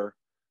 4,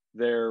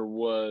 there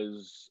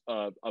was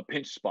a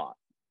pinch spot.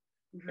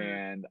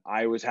 And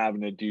I was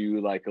having to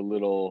do like a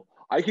little,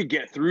 I could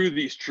get through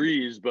these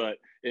trees, but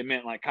it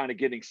meant like kind of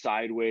getting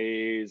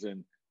sideways.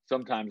 And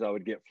sometimes I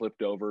would get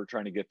flipped over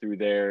trying to get through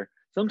there.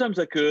 Sometimes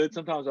I could,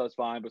 sometimes I was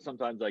fine, but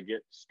sometimes I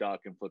get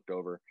stuck and flipped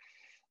over.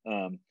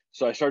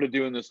 So I started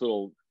doing this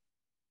little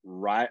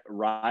ride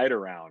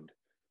around.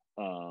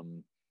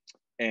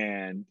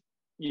 And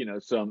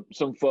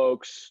some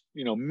folks,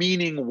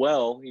 meaning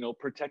well,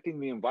 protecting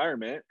the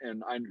environment,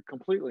 and I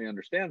completely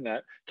understand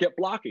that, kept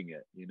blocking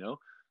it.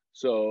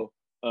 So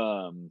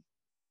and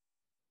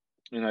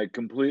I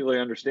completely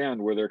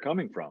understand where they're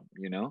coming from.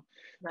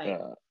 Right.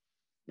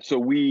 So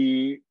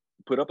we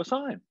put up a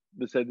sign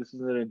that said this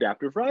is an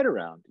adaptive ride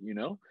around,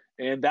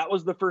 and that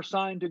was the first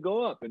sign to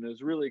go up, and it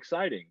was really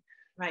exciting.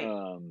 Right.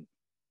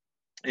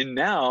 And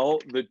now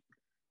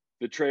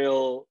the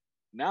trail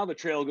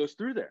goes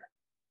through there.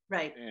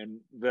 Right. And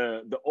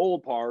the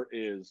old part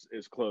is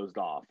closed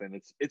off, and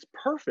it's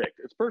perfect.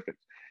 It's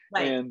perfect.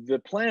 Right. And the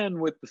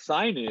plan with the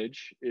signage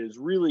is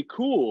really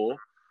cool.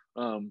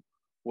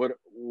 What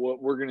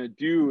we're gonna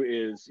do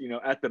is,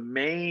 at the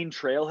main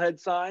trailhead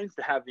signs,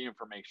 to have the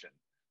information.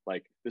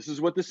 Like, this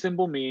is what the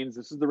symbol means.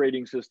 This is the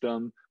rating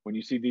system. When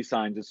you see these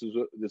signs, this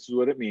is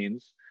what it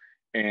means.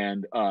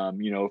 And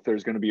if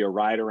there's going to be a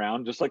ride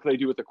around, just like they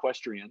do with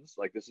equestrians,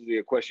 like this is the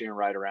equestrian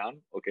ride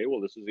around. Okay, well,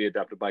 this is the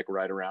adaptive bike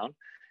ride around.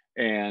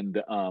 And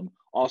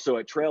also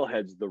at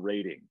trailheads, the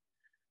rating.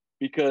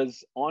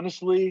 Because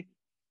honestly,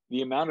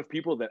 the amount of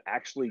people that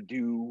actually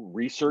do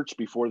research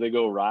before they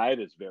go ride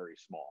is very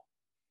small.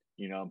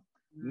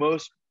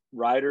 Most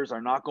riders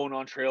are not going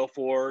on trail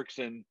forks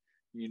and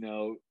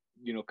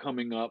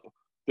coming up.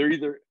 They're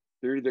either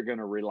going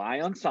to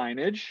rely on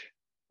signage.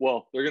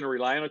 Well, they're going to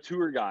rely on a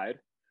tour guide,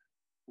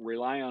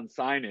 rely on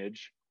signage,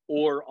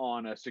 or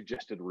on a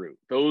suggested route.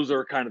 Those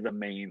are kind of the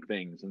main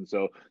things. And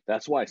so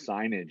that's why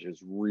signage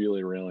is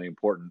really, really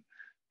important,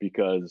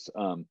 because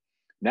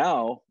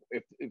now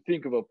if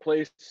think of a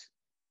place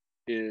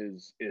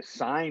is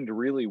signed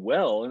really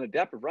well, an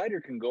adaptive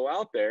rider can go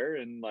out there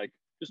and like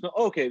just know,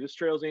 okay, this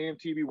trail's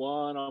aMTB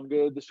 1, I'm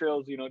good. This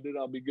trail's,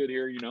 I'll be good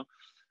here,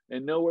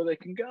 and know where they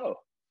can go.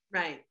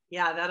 Right.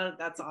 Yeah,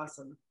 that's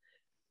awesome.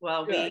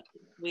 Well,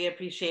 we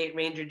appreciate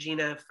Ranger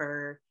Gina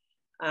for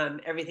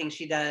everything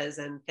she does,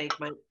 and thank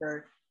Mike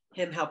for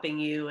him helping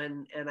you.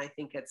 And I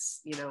think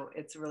it's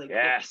really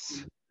yes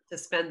cool to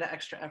spend the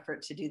extra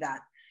effort to do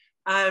that.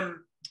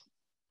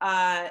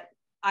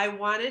 I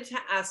wanted to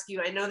ask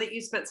you, I know that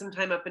you spent some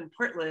time up in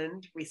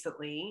Portland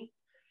recently,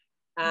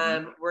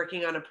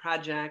 working on a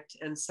project.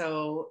 And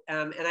so,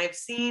 and I've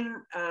seen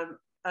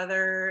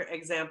other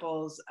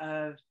examples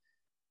of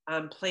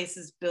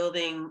places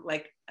building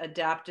like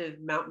adaptive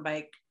mountain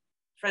bike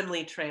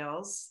friendly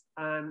trails,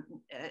 and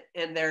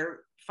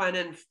they're fun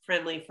and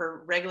friendly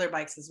for regular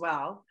bikes as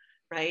well,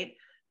 right?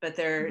 But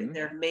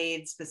they're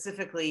made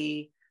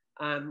specifically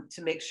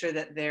to make sure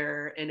that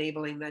they're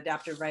enabling the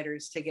adaptive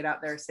riders to get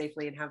out there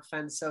safely and have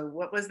fun. So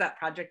what was that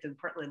project in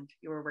Portland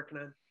you were working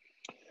on?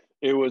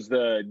 It was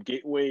the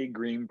Gateway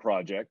Green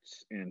Project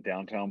in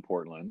downtown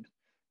Portland.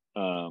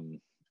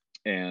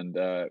 And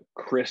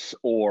Chris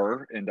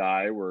Orr and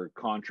I were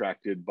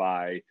contracted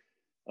by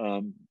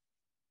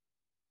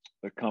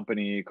a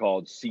company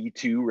called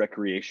C2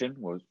 Recreation,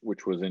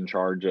 which was in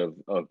charge of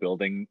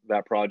building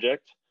that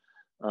project.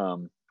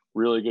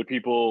 Really good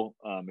people.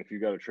 If you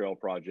got a trail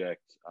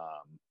project,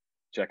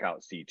 check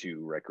out C2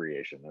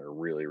 Recreation. They're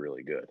really,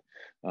 really good.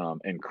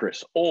 And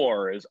Chris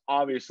Orr is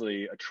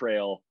obviously a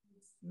trail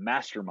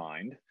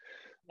mastermind.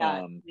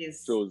 Yeah,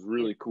 so it was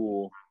really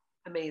cool.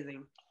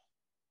 Amazing.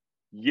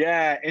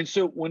 Yeah. And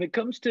so when it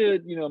comes to,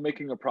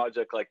 making a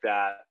project like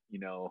that,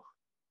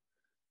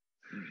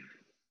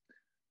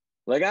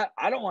 like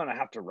I don't want to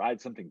have to ride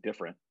something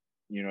different.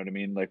 You know what I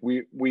mean? Like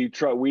we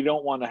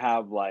don't want to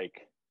have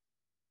like,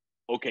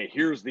 okay,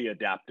 here's the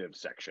adaptive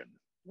section.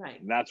 Right.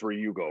 And that's where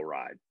you go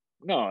ride.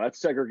 No, that's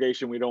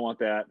segregation. We don't want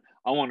that.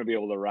 I want to be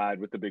able to ride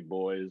with the big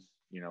boys,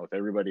 with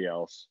everybody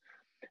else.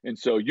 And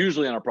so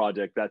usually on a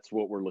project, that's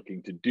what we're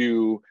looking to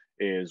do,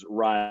 is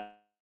ride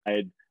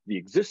the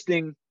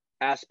existing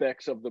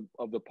aspects of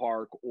the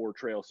park or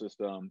trail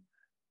system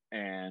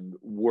and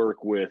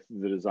work with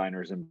the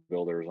designers and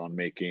builders on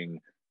making,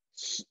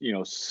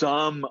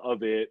 some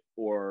of it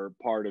or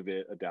part of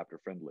it adaptive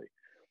friendly.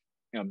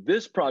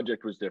 This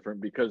project was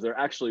different because they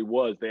actually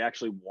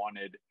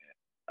wanted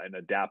an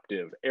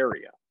adaptive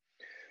area.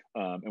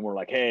 And we're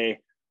like, hey,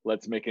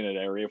 let's make it an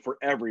area for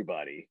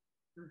everybody,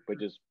 but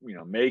just,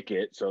 make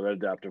it so that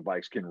adaptive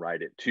bikes can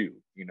ride it too.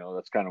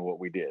 That's kind of what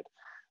we did.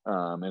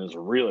 And it was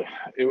really,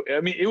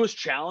 it was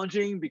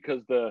challenging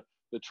because the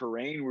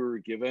terrain we were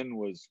given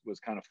was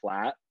kind of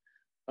flat.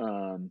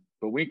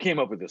 But we came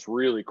up with this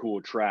really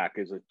cool track.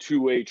 It's a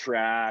 2-way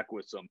track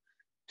with some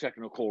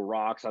technical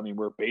rocks.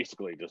 We're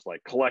basically just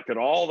like collected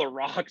all the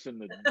rocks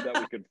that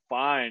we could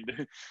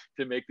find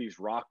to make these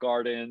rock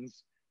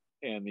gardens.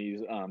 and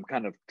these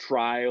kind of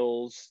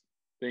trials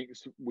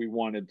things. We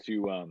wanted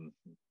to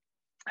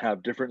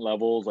have different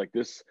levels. Like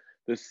this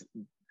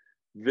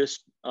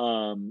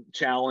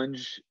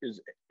challenge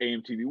is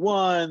aMTB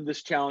 1.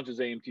 This challenge is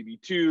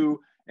aMTB 2,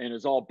 and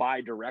it's all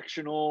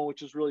bi-directional,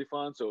 which is really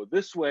fun. So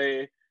this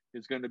way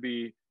is going to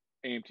be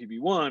aMTB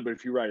 1, but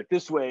if you ride it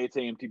this way, it's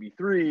aMTB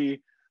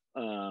 3.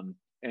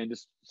 And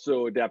just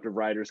so adaptive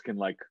riders can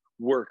like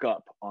work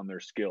up on their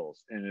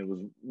skills. And it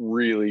was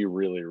really,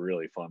 really,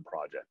 really fun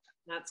project.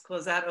 That's cool.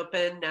 Is that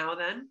open now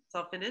then? It's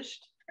all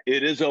finished?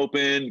 It is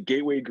open,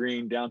 Gateway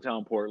Green,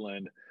 downtown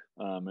Portland.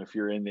 If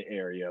you're in the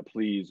area,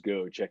 please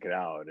go check it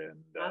out and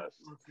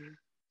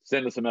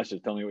send us a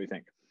message. Tell me what you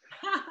think.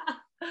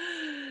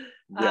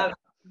 Yeah.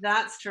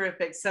 That's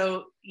terrific.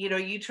 So,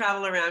 you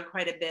travel around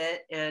quite a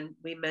bit, and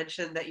we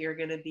mentioned that you're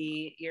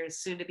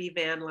soon to be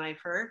van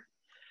lifer.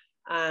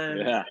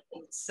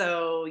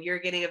 So you're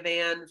getting a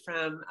van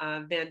from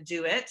Van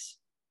Do It.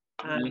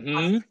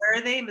 Where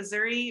are they?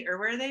 Missouri, or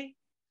where are they? Is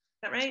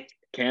that right?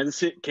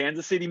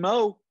 Kansas City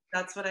Mo.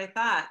 That's what I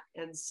thought.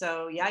 And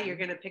so, yeah, you're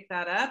going to pick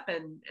that up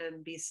and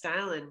be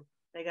styling.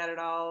 They got it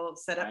all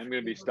set up. I'm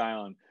going to be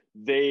styling.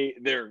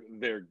 They're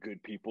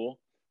good people.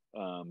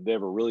 They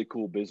have a really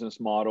cool business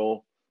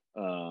model.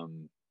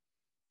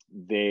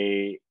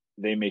 They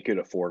make it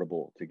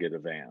affordable to get a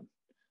van.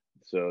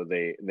 So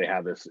they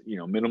have this,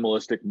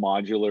 minimalistic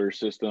modular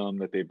system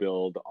that they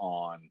build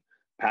on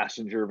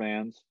passenger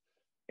vans,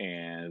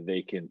 and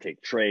they can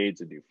take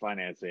trades and do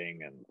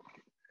financing, and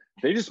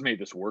they just made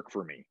this work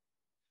for me.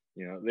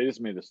 They just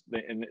made this,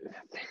 and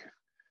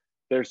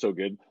they're so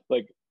good.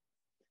 Like,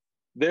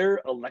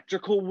 their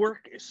electrical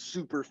work is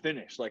super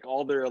finished. Like,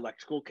 all their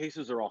electrical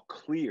cases are all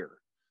clear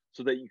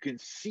so that you can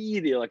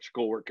see the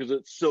electrical work because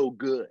it's so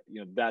good.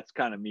 That's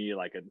kind of me.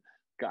 Like,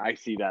 I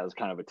see that as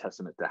kind of a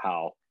testament to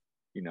how,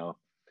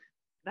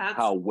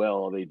 how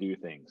well they do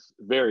things.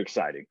 Very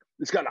exciting.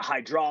 It's got a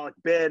hydraulic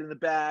bed in the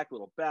back,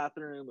 little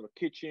bathroom, little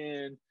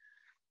kitchen,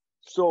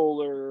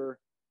 solar.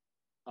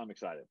 I'm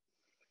excited.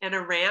 And a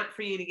ramp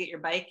for you to get your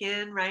bike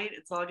in, right?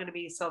 It's all going to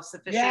be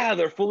self-sufficient. Yeah,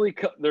 they're fully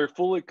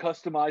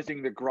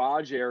customizing the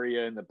garage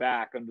area in the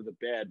back under the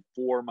bed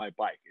for my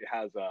bike. It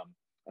has a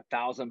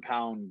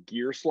 1,000-pound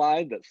gear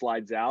slide that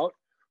slides out.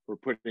 We're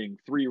putting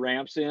 3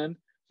 ramps in,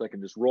 so I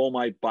can just roll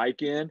my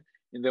bike in.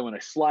 And then when I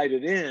slide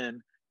it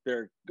in,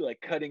 they're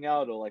like cutting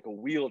out a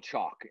wheel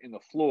chalk in the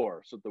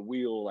floor, so the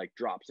wheel like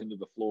drops into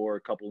the floor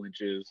a couple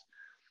inches.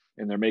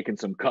 And they're making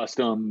some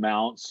custom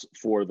mounts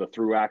for the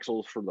through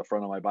axles for the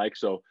front of my bike.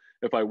 So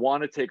if I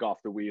want to take off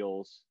the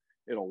wheels,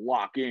 it'll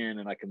lock in,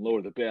 and I can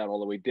lower the bed all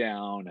the way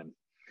down. And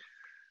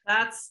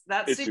that's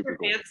super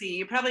fancy. Cool.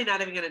 You're probably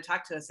not even going to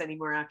talk to us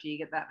anymore after you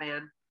get that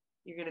van.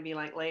 You're going to be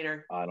like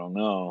later. I don't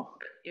know.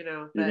 But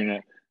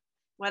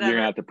you're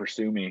gonna have to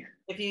pursue me.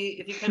 If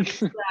you come to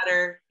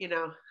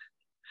Seattle,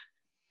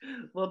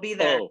 we'll be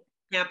there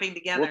camping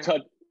together.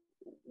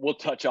 We'll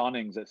touch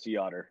awnings at Sea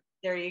Otter.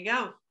 There you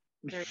go.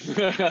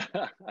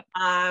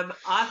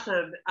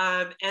 Awesome.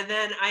 And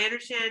then I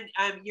understand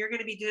you're going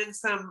to be doing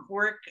some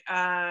work,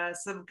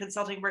 some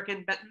consulting work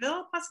in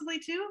Bentonville, possibly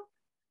too.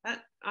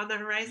 That on the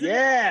horizon.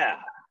 Yeah,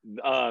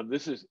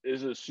 this is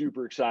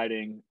super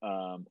exciting.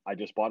 I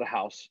just bought a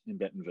house in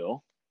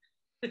Bentonville,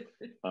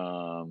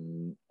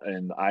 and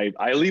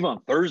I leave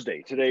on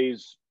Thursday.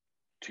 Today's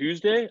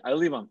Tuesday. I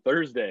leave on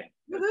Thursday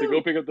to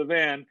go pick up the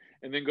van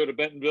and then go to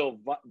Bentonville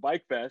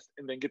Bike Fest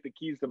and then get the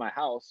keys to my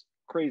house.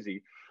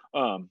 Crazy.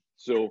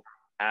 So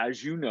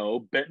as you know,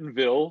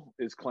 Bentonville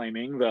is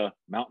claiming the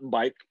mountain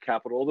bike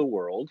capital of the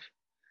world.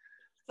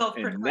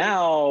 And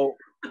now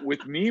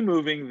with me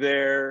moving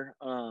there,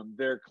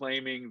 they're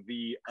claiming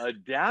the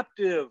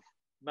adaptive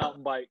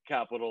mountain bike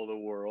capital of the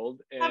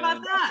world. And how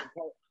about that?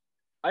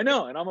 I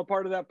know, and I'm a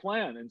part of that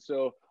plan. And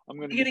so I'm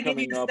going to be give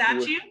you a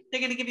statue.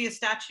 They're going to give you a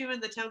statue in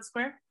the town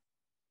square.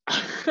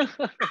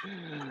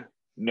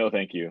 No,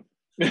 thank you.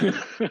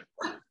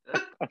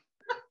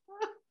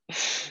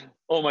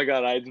 Oh my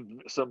God, I had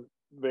some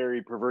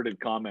very perverted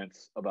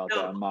comments about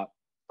that.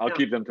 I'll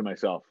keep them to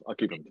myself. All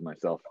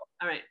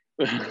right.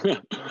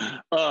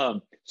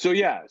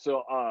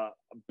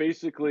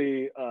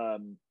 Basically,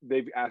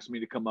 they've asked me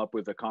to come up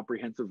with a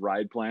comprehensive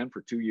ride plan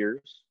for 2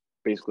 years,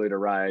 basically to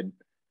ride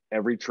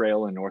every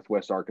trail in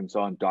Northwest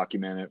Arkansas and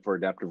document it for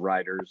adaptive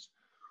riders,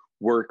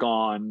 work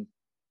on,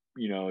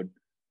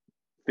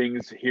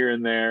 things here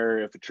and there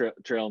if the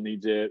trail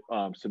needs it,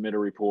 submit a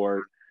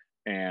report.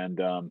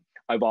 And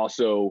I've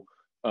also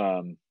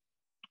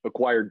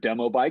acquired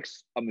demo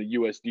bikes. I'm the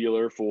US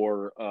dealer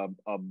for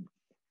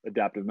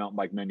adaptive mountain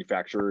bike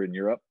manufacturer in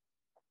Europe.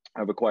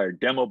 I've acquired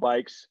demo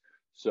bikes.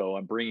 So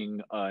I'm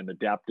bringing an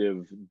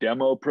adaptive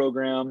demo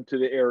program to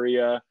the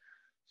area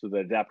so that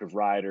adaptive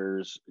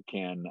riders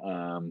can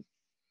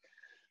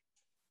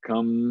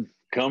come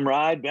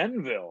ride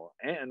Bentonville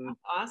and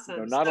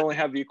awesome. Not only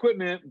have the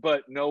equipment,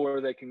 but know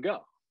where they can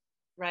go.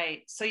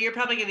 Right. So you're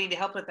probably going to need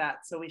help with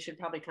that. So we should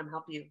probably come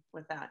help you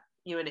with that.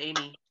 You and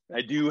Amy.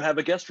 I do have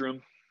a guest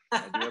room.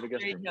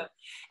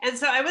 And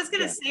so I was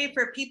going to say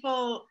for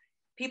people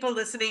people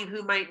listening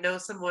who might know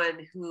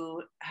someone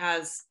who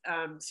has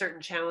certain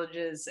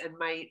challenges and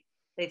might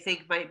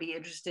be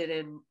interested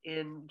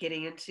in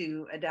getting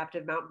into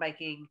adaptive mountain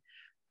biking,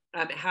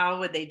 how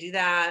would they do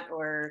that?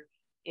 Or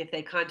if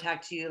they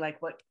contact you, like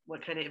what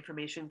kind of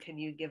information can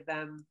you give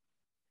them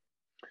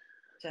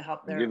to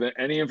help their... Give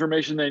any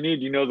information they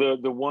need. You know,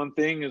 the one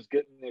thing is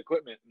getting the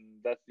equipment, and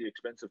that's the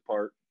expensive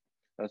part.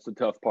 That's the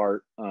tough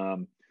part. I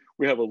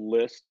have a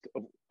list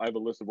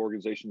of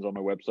organizations on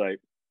my website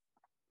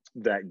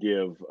that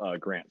give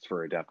grants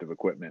for adaptive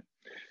equipment.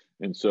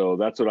 And so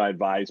that's what I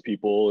advise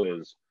people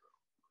is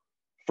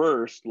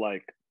first,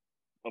 like,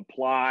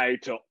 apply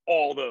to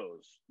all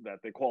those that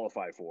they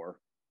qualify for.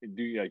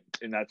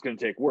 And that's going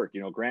to take work.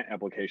 You know, grant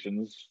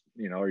applications,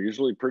 you know, are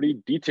usually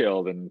pretty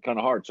detailed and kind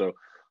of hard. So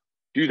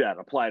do that.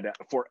 Apply that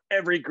for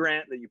every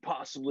grant that you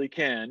possibly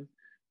can.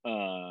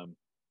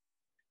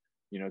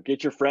 You know,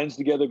 get your friends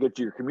together, get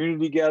your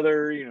community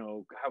together, you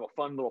know, have a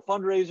fun little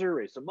fundraiser,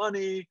 raise some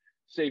money,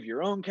 save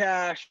your own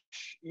cash,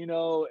 you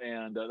know,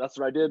 and that's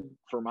what I did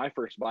for my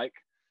first bike.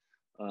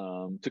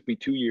 Took me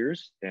 2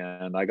 years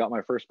and I got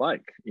my first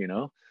bike, you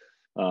know.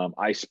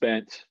 I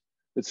spent,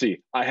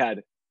 I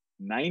had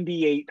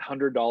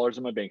 $9,800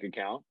 in my bank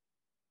account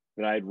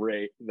that I had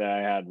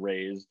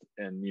raised,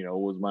 and, you know,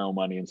 was my own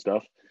money and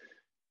stuff.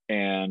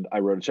 And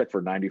I wrote a check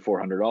for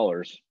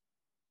 $9,400.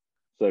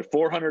 So I had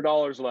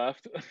 $400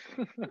 left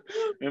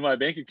in my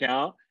bank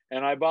account,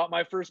 and I bought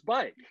my first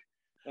bike.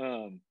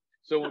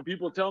 So when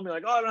people tell me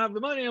like, "Oh, I don't have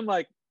the money," I'm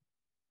like,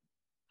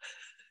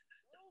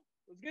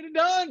 "Let's get it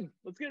done.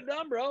 Let's get it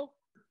done, bro."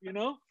 You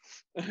know.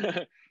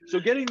 So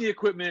getting the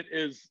equipment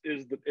is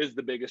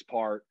the biggest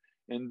part,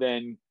 and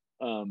then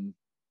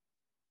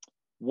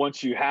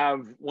once you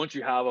have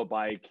a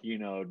bike, you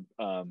know,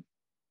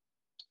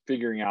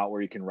 figuring out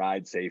where you can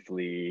ride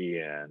safely,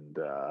 and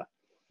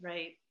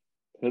right.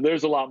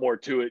 There's a lot more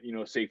to it, you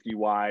know, safety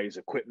wise,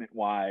 equipment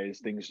wise,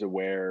 things to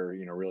wear,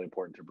 you know, really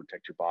important to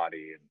protect your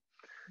body. And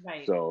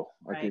right. So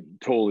I could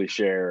totally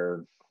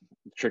share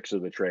tricks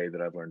of the trade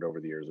that I've learned over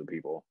the years with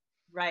people.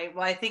 Right.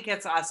 Well, I think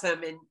it's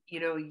awesome. And, you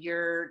know,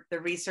 the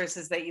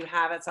resources that you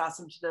have, it's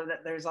awesome to know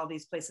that there's all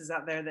these places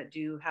out there that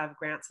do have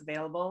grants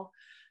available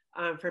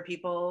for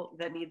people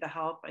that need the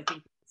help. I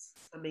think it's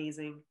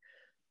amazing.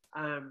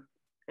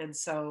 And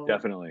so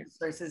definitely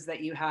resources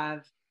that you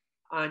have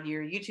on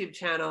your YouTube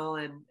channel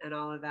and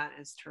all of that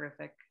is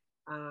terrific.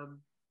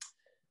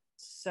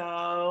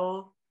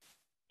 So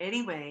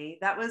anyway,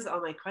 that was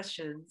all my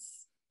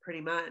questions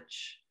pretty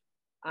much.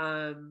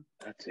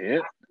 That's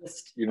it.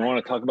 You don't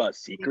want to talk about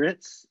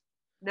secrets?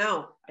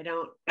 No, I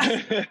don't.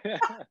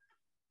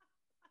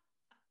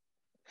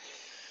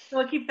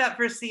 We'll keep that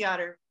for Sea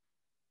Otter.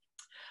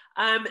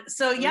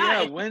 So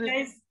yeah, go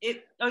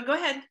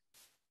ahead.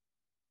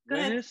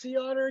 When is Sea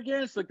Otter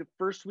again? It's like the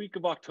first week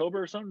of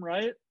October or something,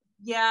 right?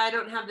 Yeah, I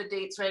don't have the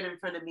dates right in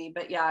front of me,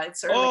 but yeah,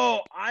 it's early.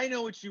 Oh, I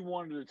know what you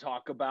wanted to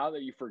talk about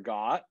that you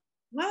forgot.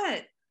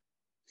 What?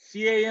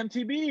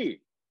 aMTB.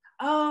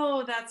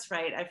 Oh, that's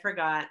right. I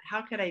forgot.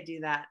 How could I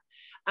do that?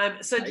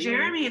 So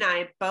Jeremy and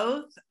I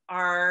both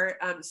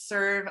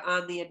serve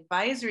on the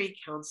advisory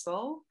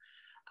council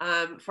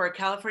for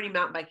California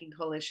Mountain Biking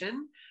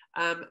Coalition,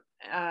 of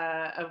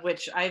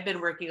which I've been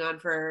working on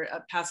for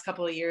a past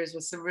couple of years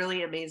with some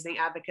really amazing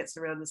advocates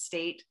around the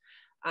state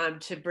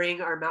to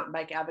bring our mountain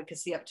bike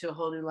advocacy up to a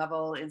whole new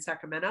level in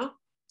Sacramento.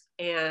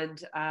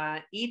 And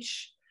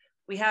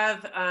we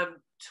have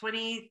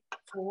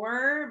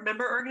 24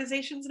 member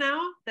organizations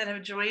now that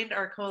have joined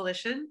our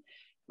coalition,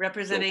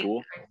 representing, so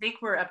cool. I think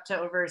we're up to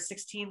over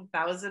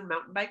 16,000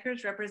 mountain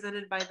bikers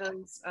represented by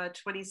those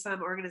 20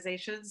 some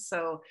organizations.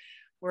 So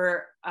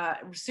we're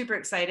super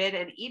excited.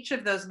 And each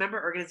of those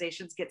member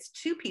organizations gets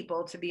 2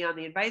 people to be on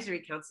the advisory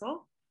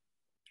council.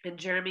 And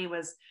Jeremy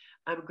was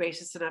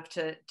gracious enough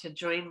to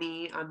join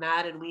me on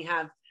that. And we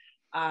have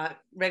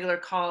regular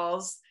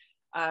calls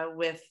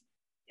with,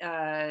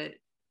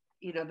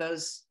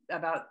 those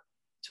about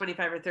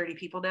 25 or 30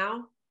 people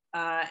now.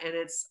 And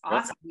it's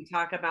awesome. We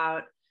talk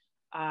about,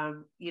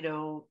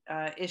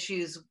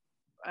 issues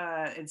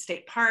in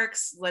state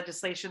parks,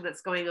 legislation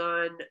that's going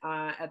on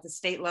at the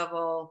state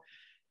level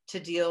to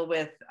deal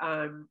with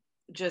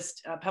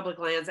just public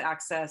lands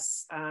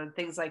access,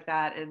 things like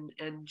that.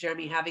 And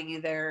Jeremy, having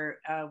you there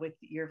with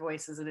your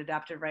voice as an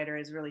adaptive writer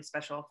is really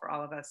special for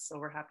all of us. So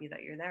we're happy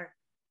that you're there.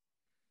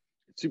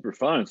 It's super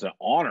fun. It's an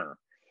honor.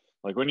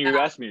 Like when you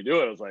asked me to do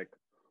it, I was like,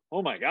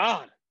 oh my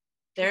God,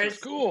 there's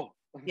cool.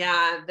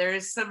 Yeah,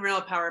 there's some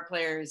real power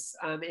players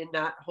on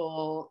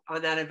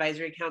that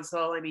advisory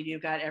council. I mean,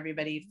 you've got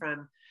everybody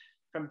from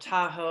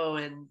Tahoe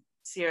and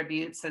Sierra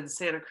Buttes and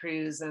Santa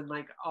Cruz, and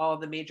like all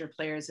the major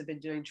players have been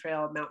doing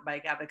trail mountain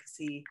bike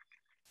advocacy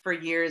for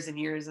years and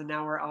years. And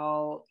now we're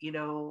all,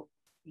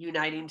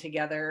 uniting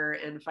together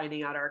and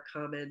finding out our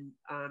common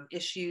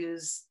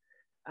issues,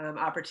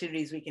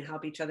 opportunities we can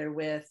help each other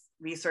with,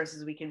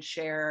 resources we can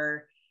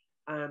share,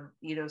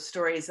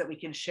 stories that we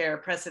can share,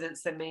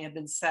 precedents that may have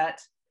been set.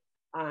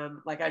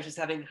 Like I was just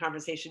having a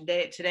conversation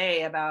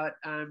today about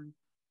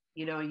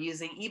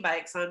using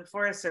e-bikes on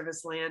Forest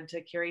Service land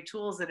to carry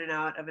tools in and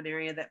out of an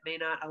area that may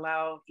not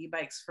allow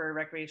e-bikes for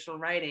recreational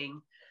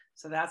riding.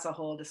 So that's a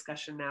whole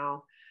discussion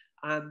now.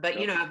 But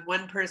Yep. if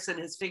one person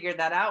has figured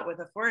that out with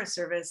a Forest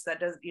Service, that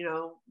does,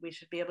 we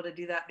should be able to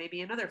do that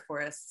maybe in other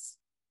forests.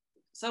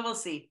 So we'll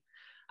see.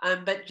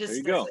 But just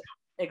as an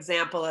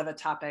example of a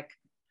topic.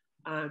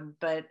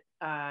 But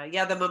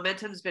the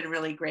momentum's been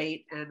really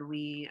great, and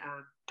we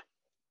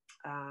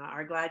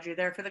are glad you're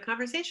there for the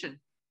conversation.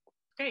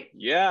 Great.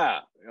 Yeah,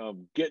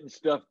 getting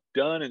stuff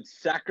done in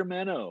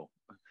Sacramento,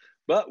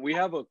 but we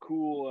have a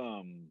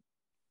cool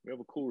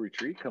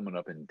retreat coming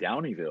up in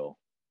Downeyville.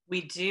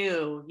 We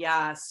do,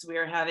 yes. We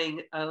are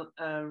having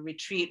a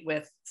retreat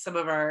with some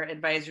of our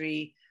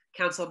advisory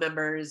council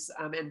members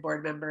and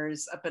board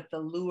members up at the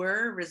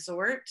Lure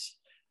Resort,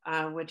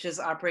 which is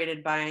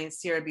operated by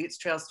Sierra Buttes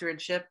Trail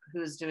Stewardship,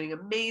 who's doing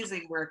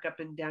amazing work up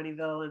in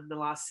Downeyville and the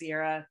La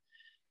Sierra.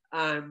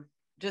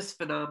 Just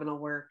phenomenal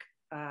work,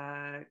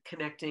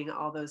 connecting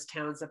all those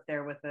towns up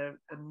there with an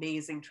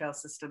amazing trail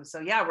system. So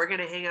yeah, we're going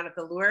to hang out at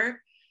the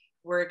Lure.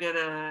 We're going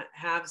to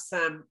have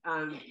some,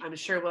 I'm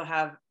sure we'll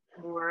have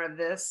more of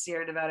this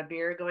Sierra Nevada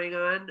beer going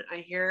on, I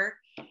hear.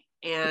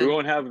 And we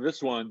won't have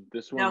this one.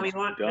 This one, no, we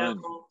won't. Done.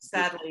 No,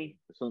 sadly.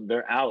 This one,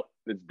 they're out.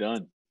 It's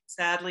done.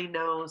 Sadly,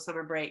 no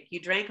summer break. You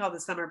drank all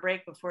the summer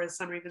break before the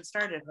summer even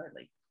started,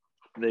 hardly.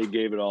 They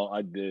gave it all.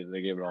 I did.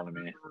 They gave it all to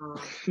me.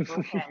 Oh,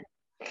 okay.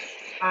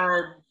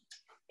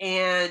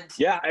 And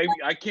yeah,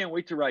 I can't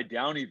wait to ride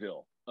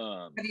Downeyville.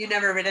 Have you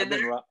never ridden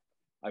there?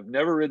 I've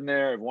never ridden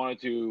there. I've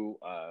wanted to.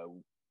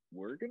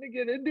 We're gonna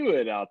get into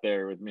it out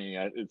there with me.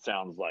 It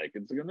sounds like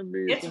it's gonna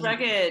be. It's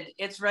rugged.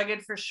 It's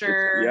rugged for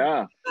sure.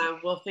 Yeah.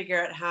 We'll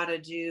figure out how to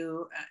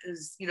do,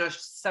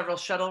 several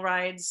shuttle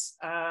rides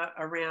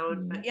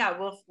around. But yeah,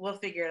 we'll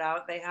figure it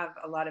out. They have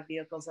a lot of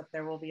vehicles up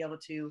there. We'll be able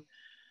to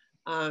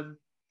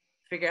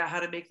figure out how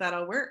to make that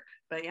all work.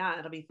 But yeah,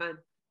 it'll be fun.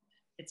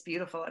 It's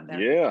beautiful up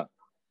there. Yeah.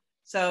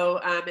 So,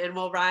 and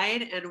we'll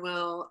ride, and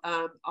we'll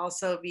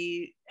also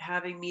be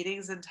having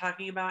meetings and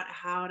talking about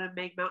how to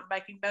make mountain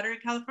biking better in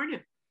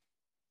California.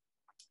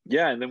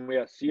 Yeah, and then we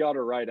have Sea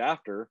Otter right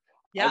after.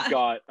 Yeah. I've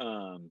got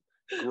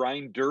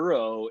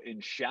Grinduro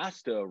in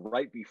Shasta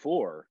right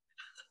before.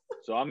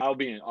 So I'll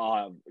be in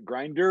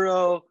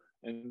Grinduro,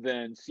 and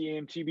then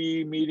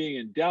aMTB meeting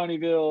in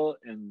Downeyville,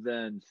 and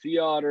then Sea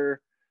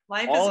Otter,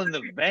 all in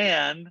the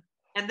van.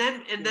 And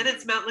then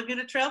it's Mount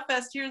Laguna Trail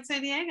Fest here in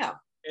San Diego.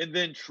 And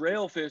then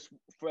Trail Fest,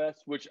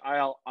 which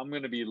I'm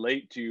going to be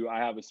late to. I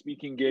have a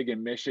speaking gig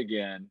in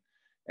Michigan,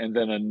 and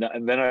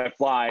then I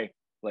fly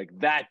like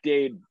that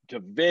day to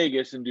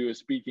Vegas and do a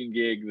speaking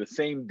gig the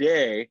same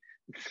day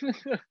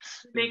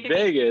in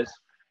Vegas.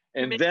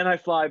 And then I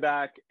fly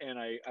back and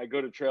I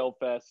go to Trail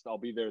Fest. I'll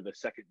be there the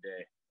second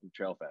day of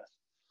Trail Fest.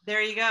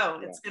 There you go.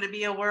 Yeah. It's going to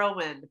be a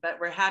whirlwind, but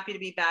we're happy to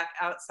be back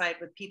outside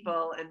with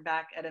people and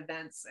back at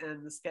events,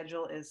 and the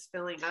schedule is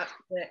filling up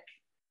quick.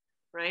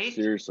 Right?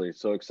 Seriously,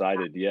 so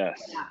excited. Yes.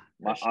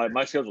 Yeah,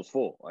 my schedule's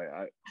full.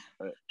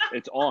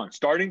 It's on.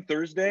 Starting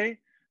Thursday,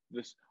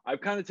 I've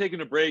kind of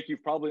taken a break.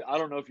 I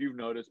don't know if you've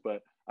noticed,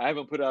 but I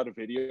haven't put out a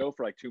video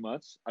for like 2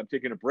 months. I'm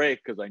taking a break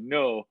because I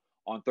know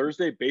on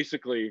Thursday,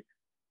 basically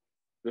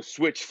the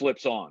switch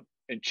flips on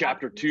and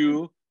chapter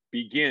 2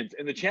 begins.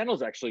 And the channel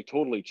is actually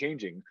totally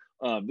changing.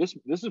 This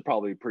is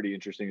probably pretty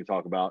interesting to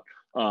talk about.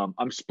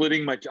 I'm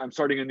starting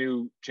a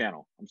new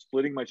channel. I'm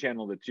splitting my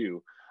channel to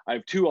 2. I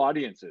have 2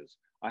 audiences.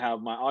 I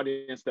have my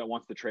audience that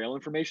wants the trail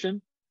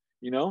information,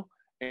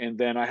 and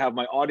then I have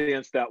my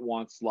audience that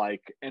wants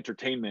like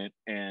entertainment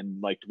and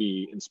like to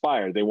be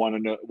inspired. They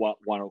want to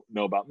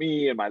know about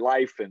me and my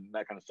life and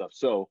that kind of stuff.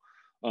 So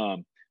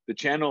the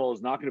channel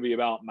is not going to be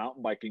about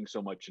mountain biking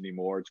so much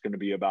anymore. It's going to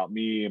be about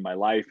me and my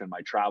life and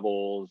my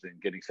travels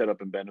and getting set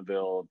up in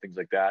Bentonville and things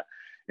like that.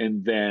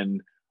 And then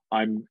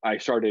I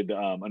started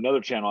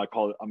another channel.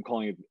 I'm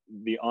calling it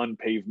the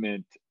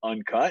Unpavement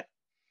Uncut.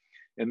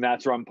 And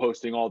that's where I'm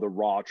posting all the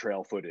raw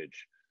trail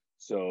footage.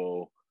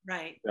 So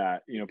right.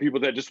 That, people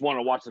that just want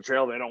to watch the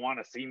trail, they don't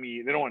want to see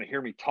me. They don't want to hear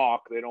me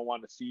talk. They don't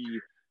want to see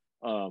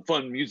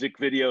fun music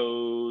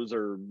videos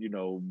or,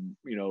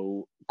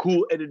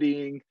 cool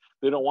editing.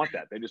 They don't want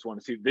that. They just want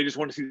to see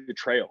the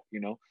trail,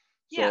 Yeah.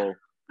 So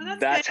well,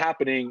 that's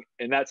happening.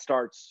 And that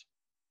starts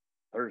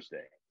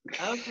Thursday.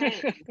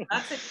 Okay.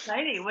 That's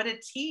exciting. What a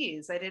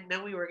tease. I didn't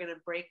know we were going to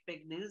break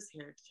big news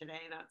here today.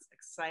 That's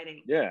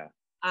exciting. Yeah.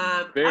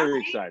 Very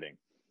exciting.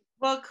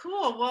 Well,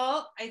 cool.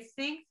 Well, I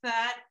think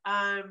that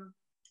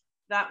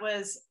that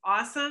was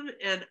awesome,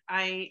 and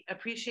I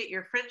appreciate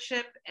your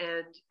friendship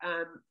and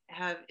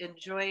have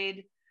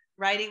enjoyed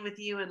riding with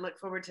you and look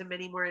forward to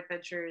many more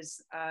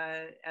adventures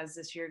as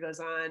this year goes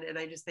on. And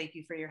I just thank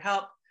you for your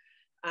help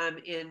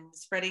in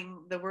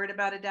spreading the word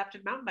about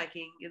adaptive mountain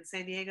biking in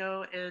San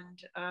Diego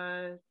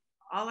and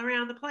all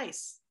around the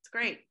place. It's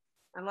great.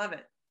 I love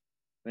it.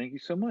 Thank you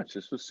so much.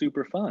 This was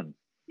super fun.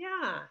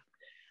 Yeah.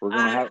 We're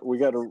gonna we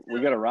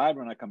gotta ride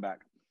when I come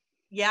back.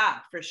 Yeah,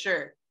 for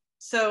sure.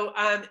 So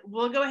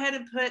we'll go ahead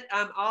and put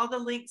all the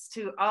links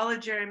to all of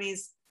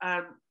Jeremy's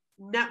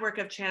network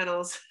of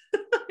channels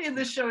in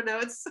the show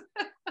notes.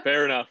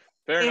 Fair enough.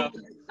 Fair enough.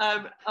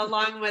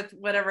 Along with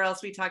whatever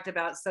else we talked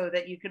about, so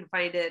that you can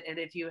find it. And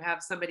if you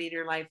have somebody in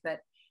your life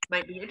that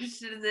might be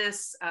interested in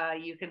this,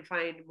 you can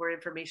find more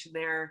information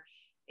there.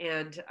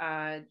 And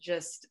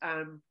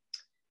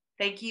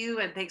thank you,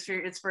 and thanks for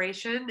your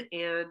inspiration.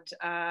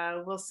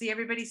 And we'll see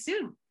everybody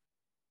soon.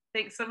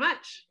 Thanks so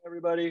much,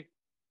 everybody.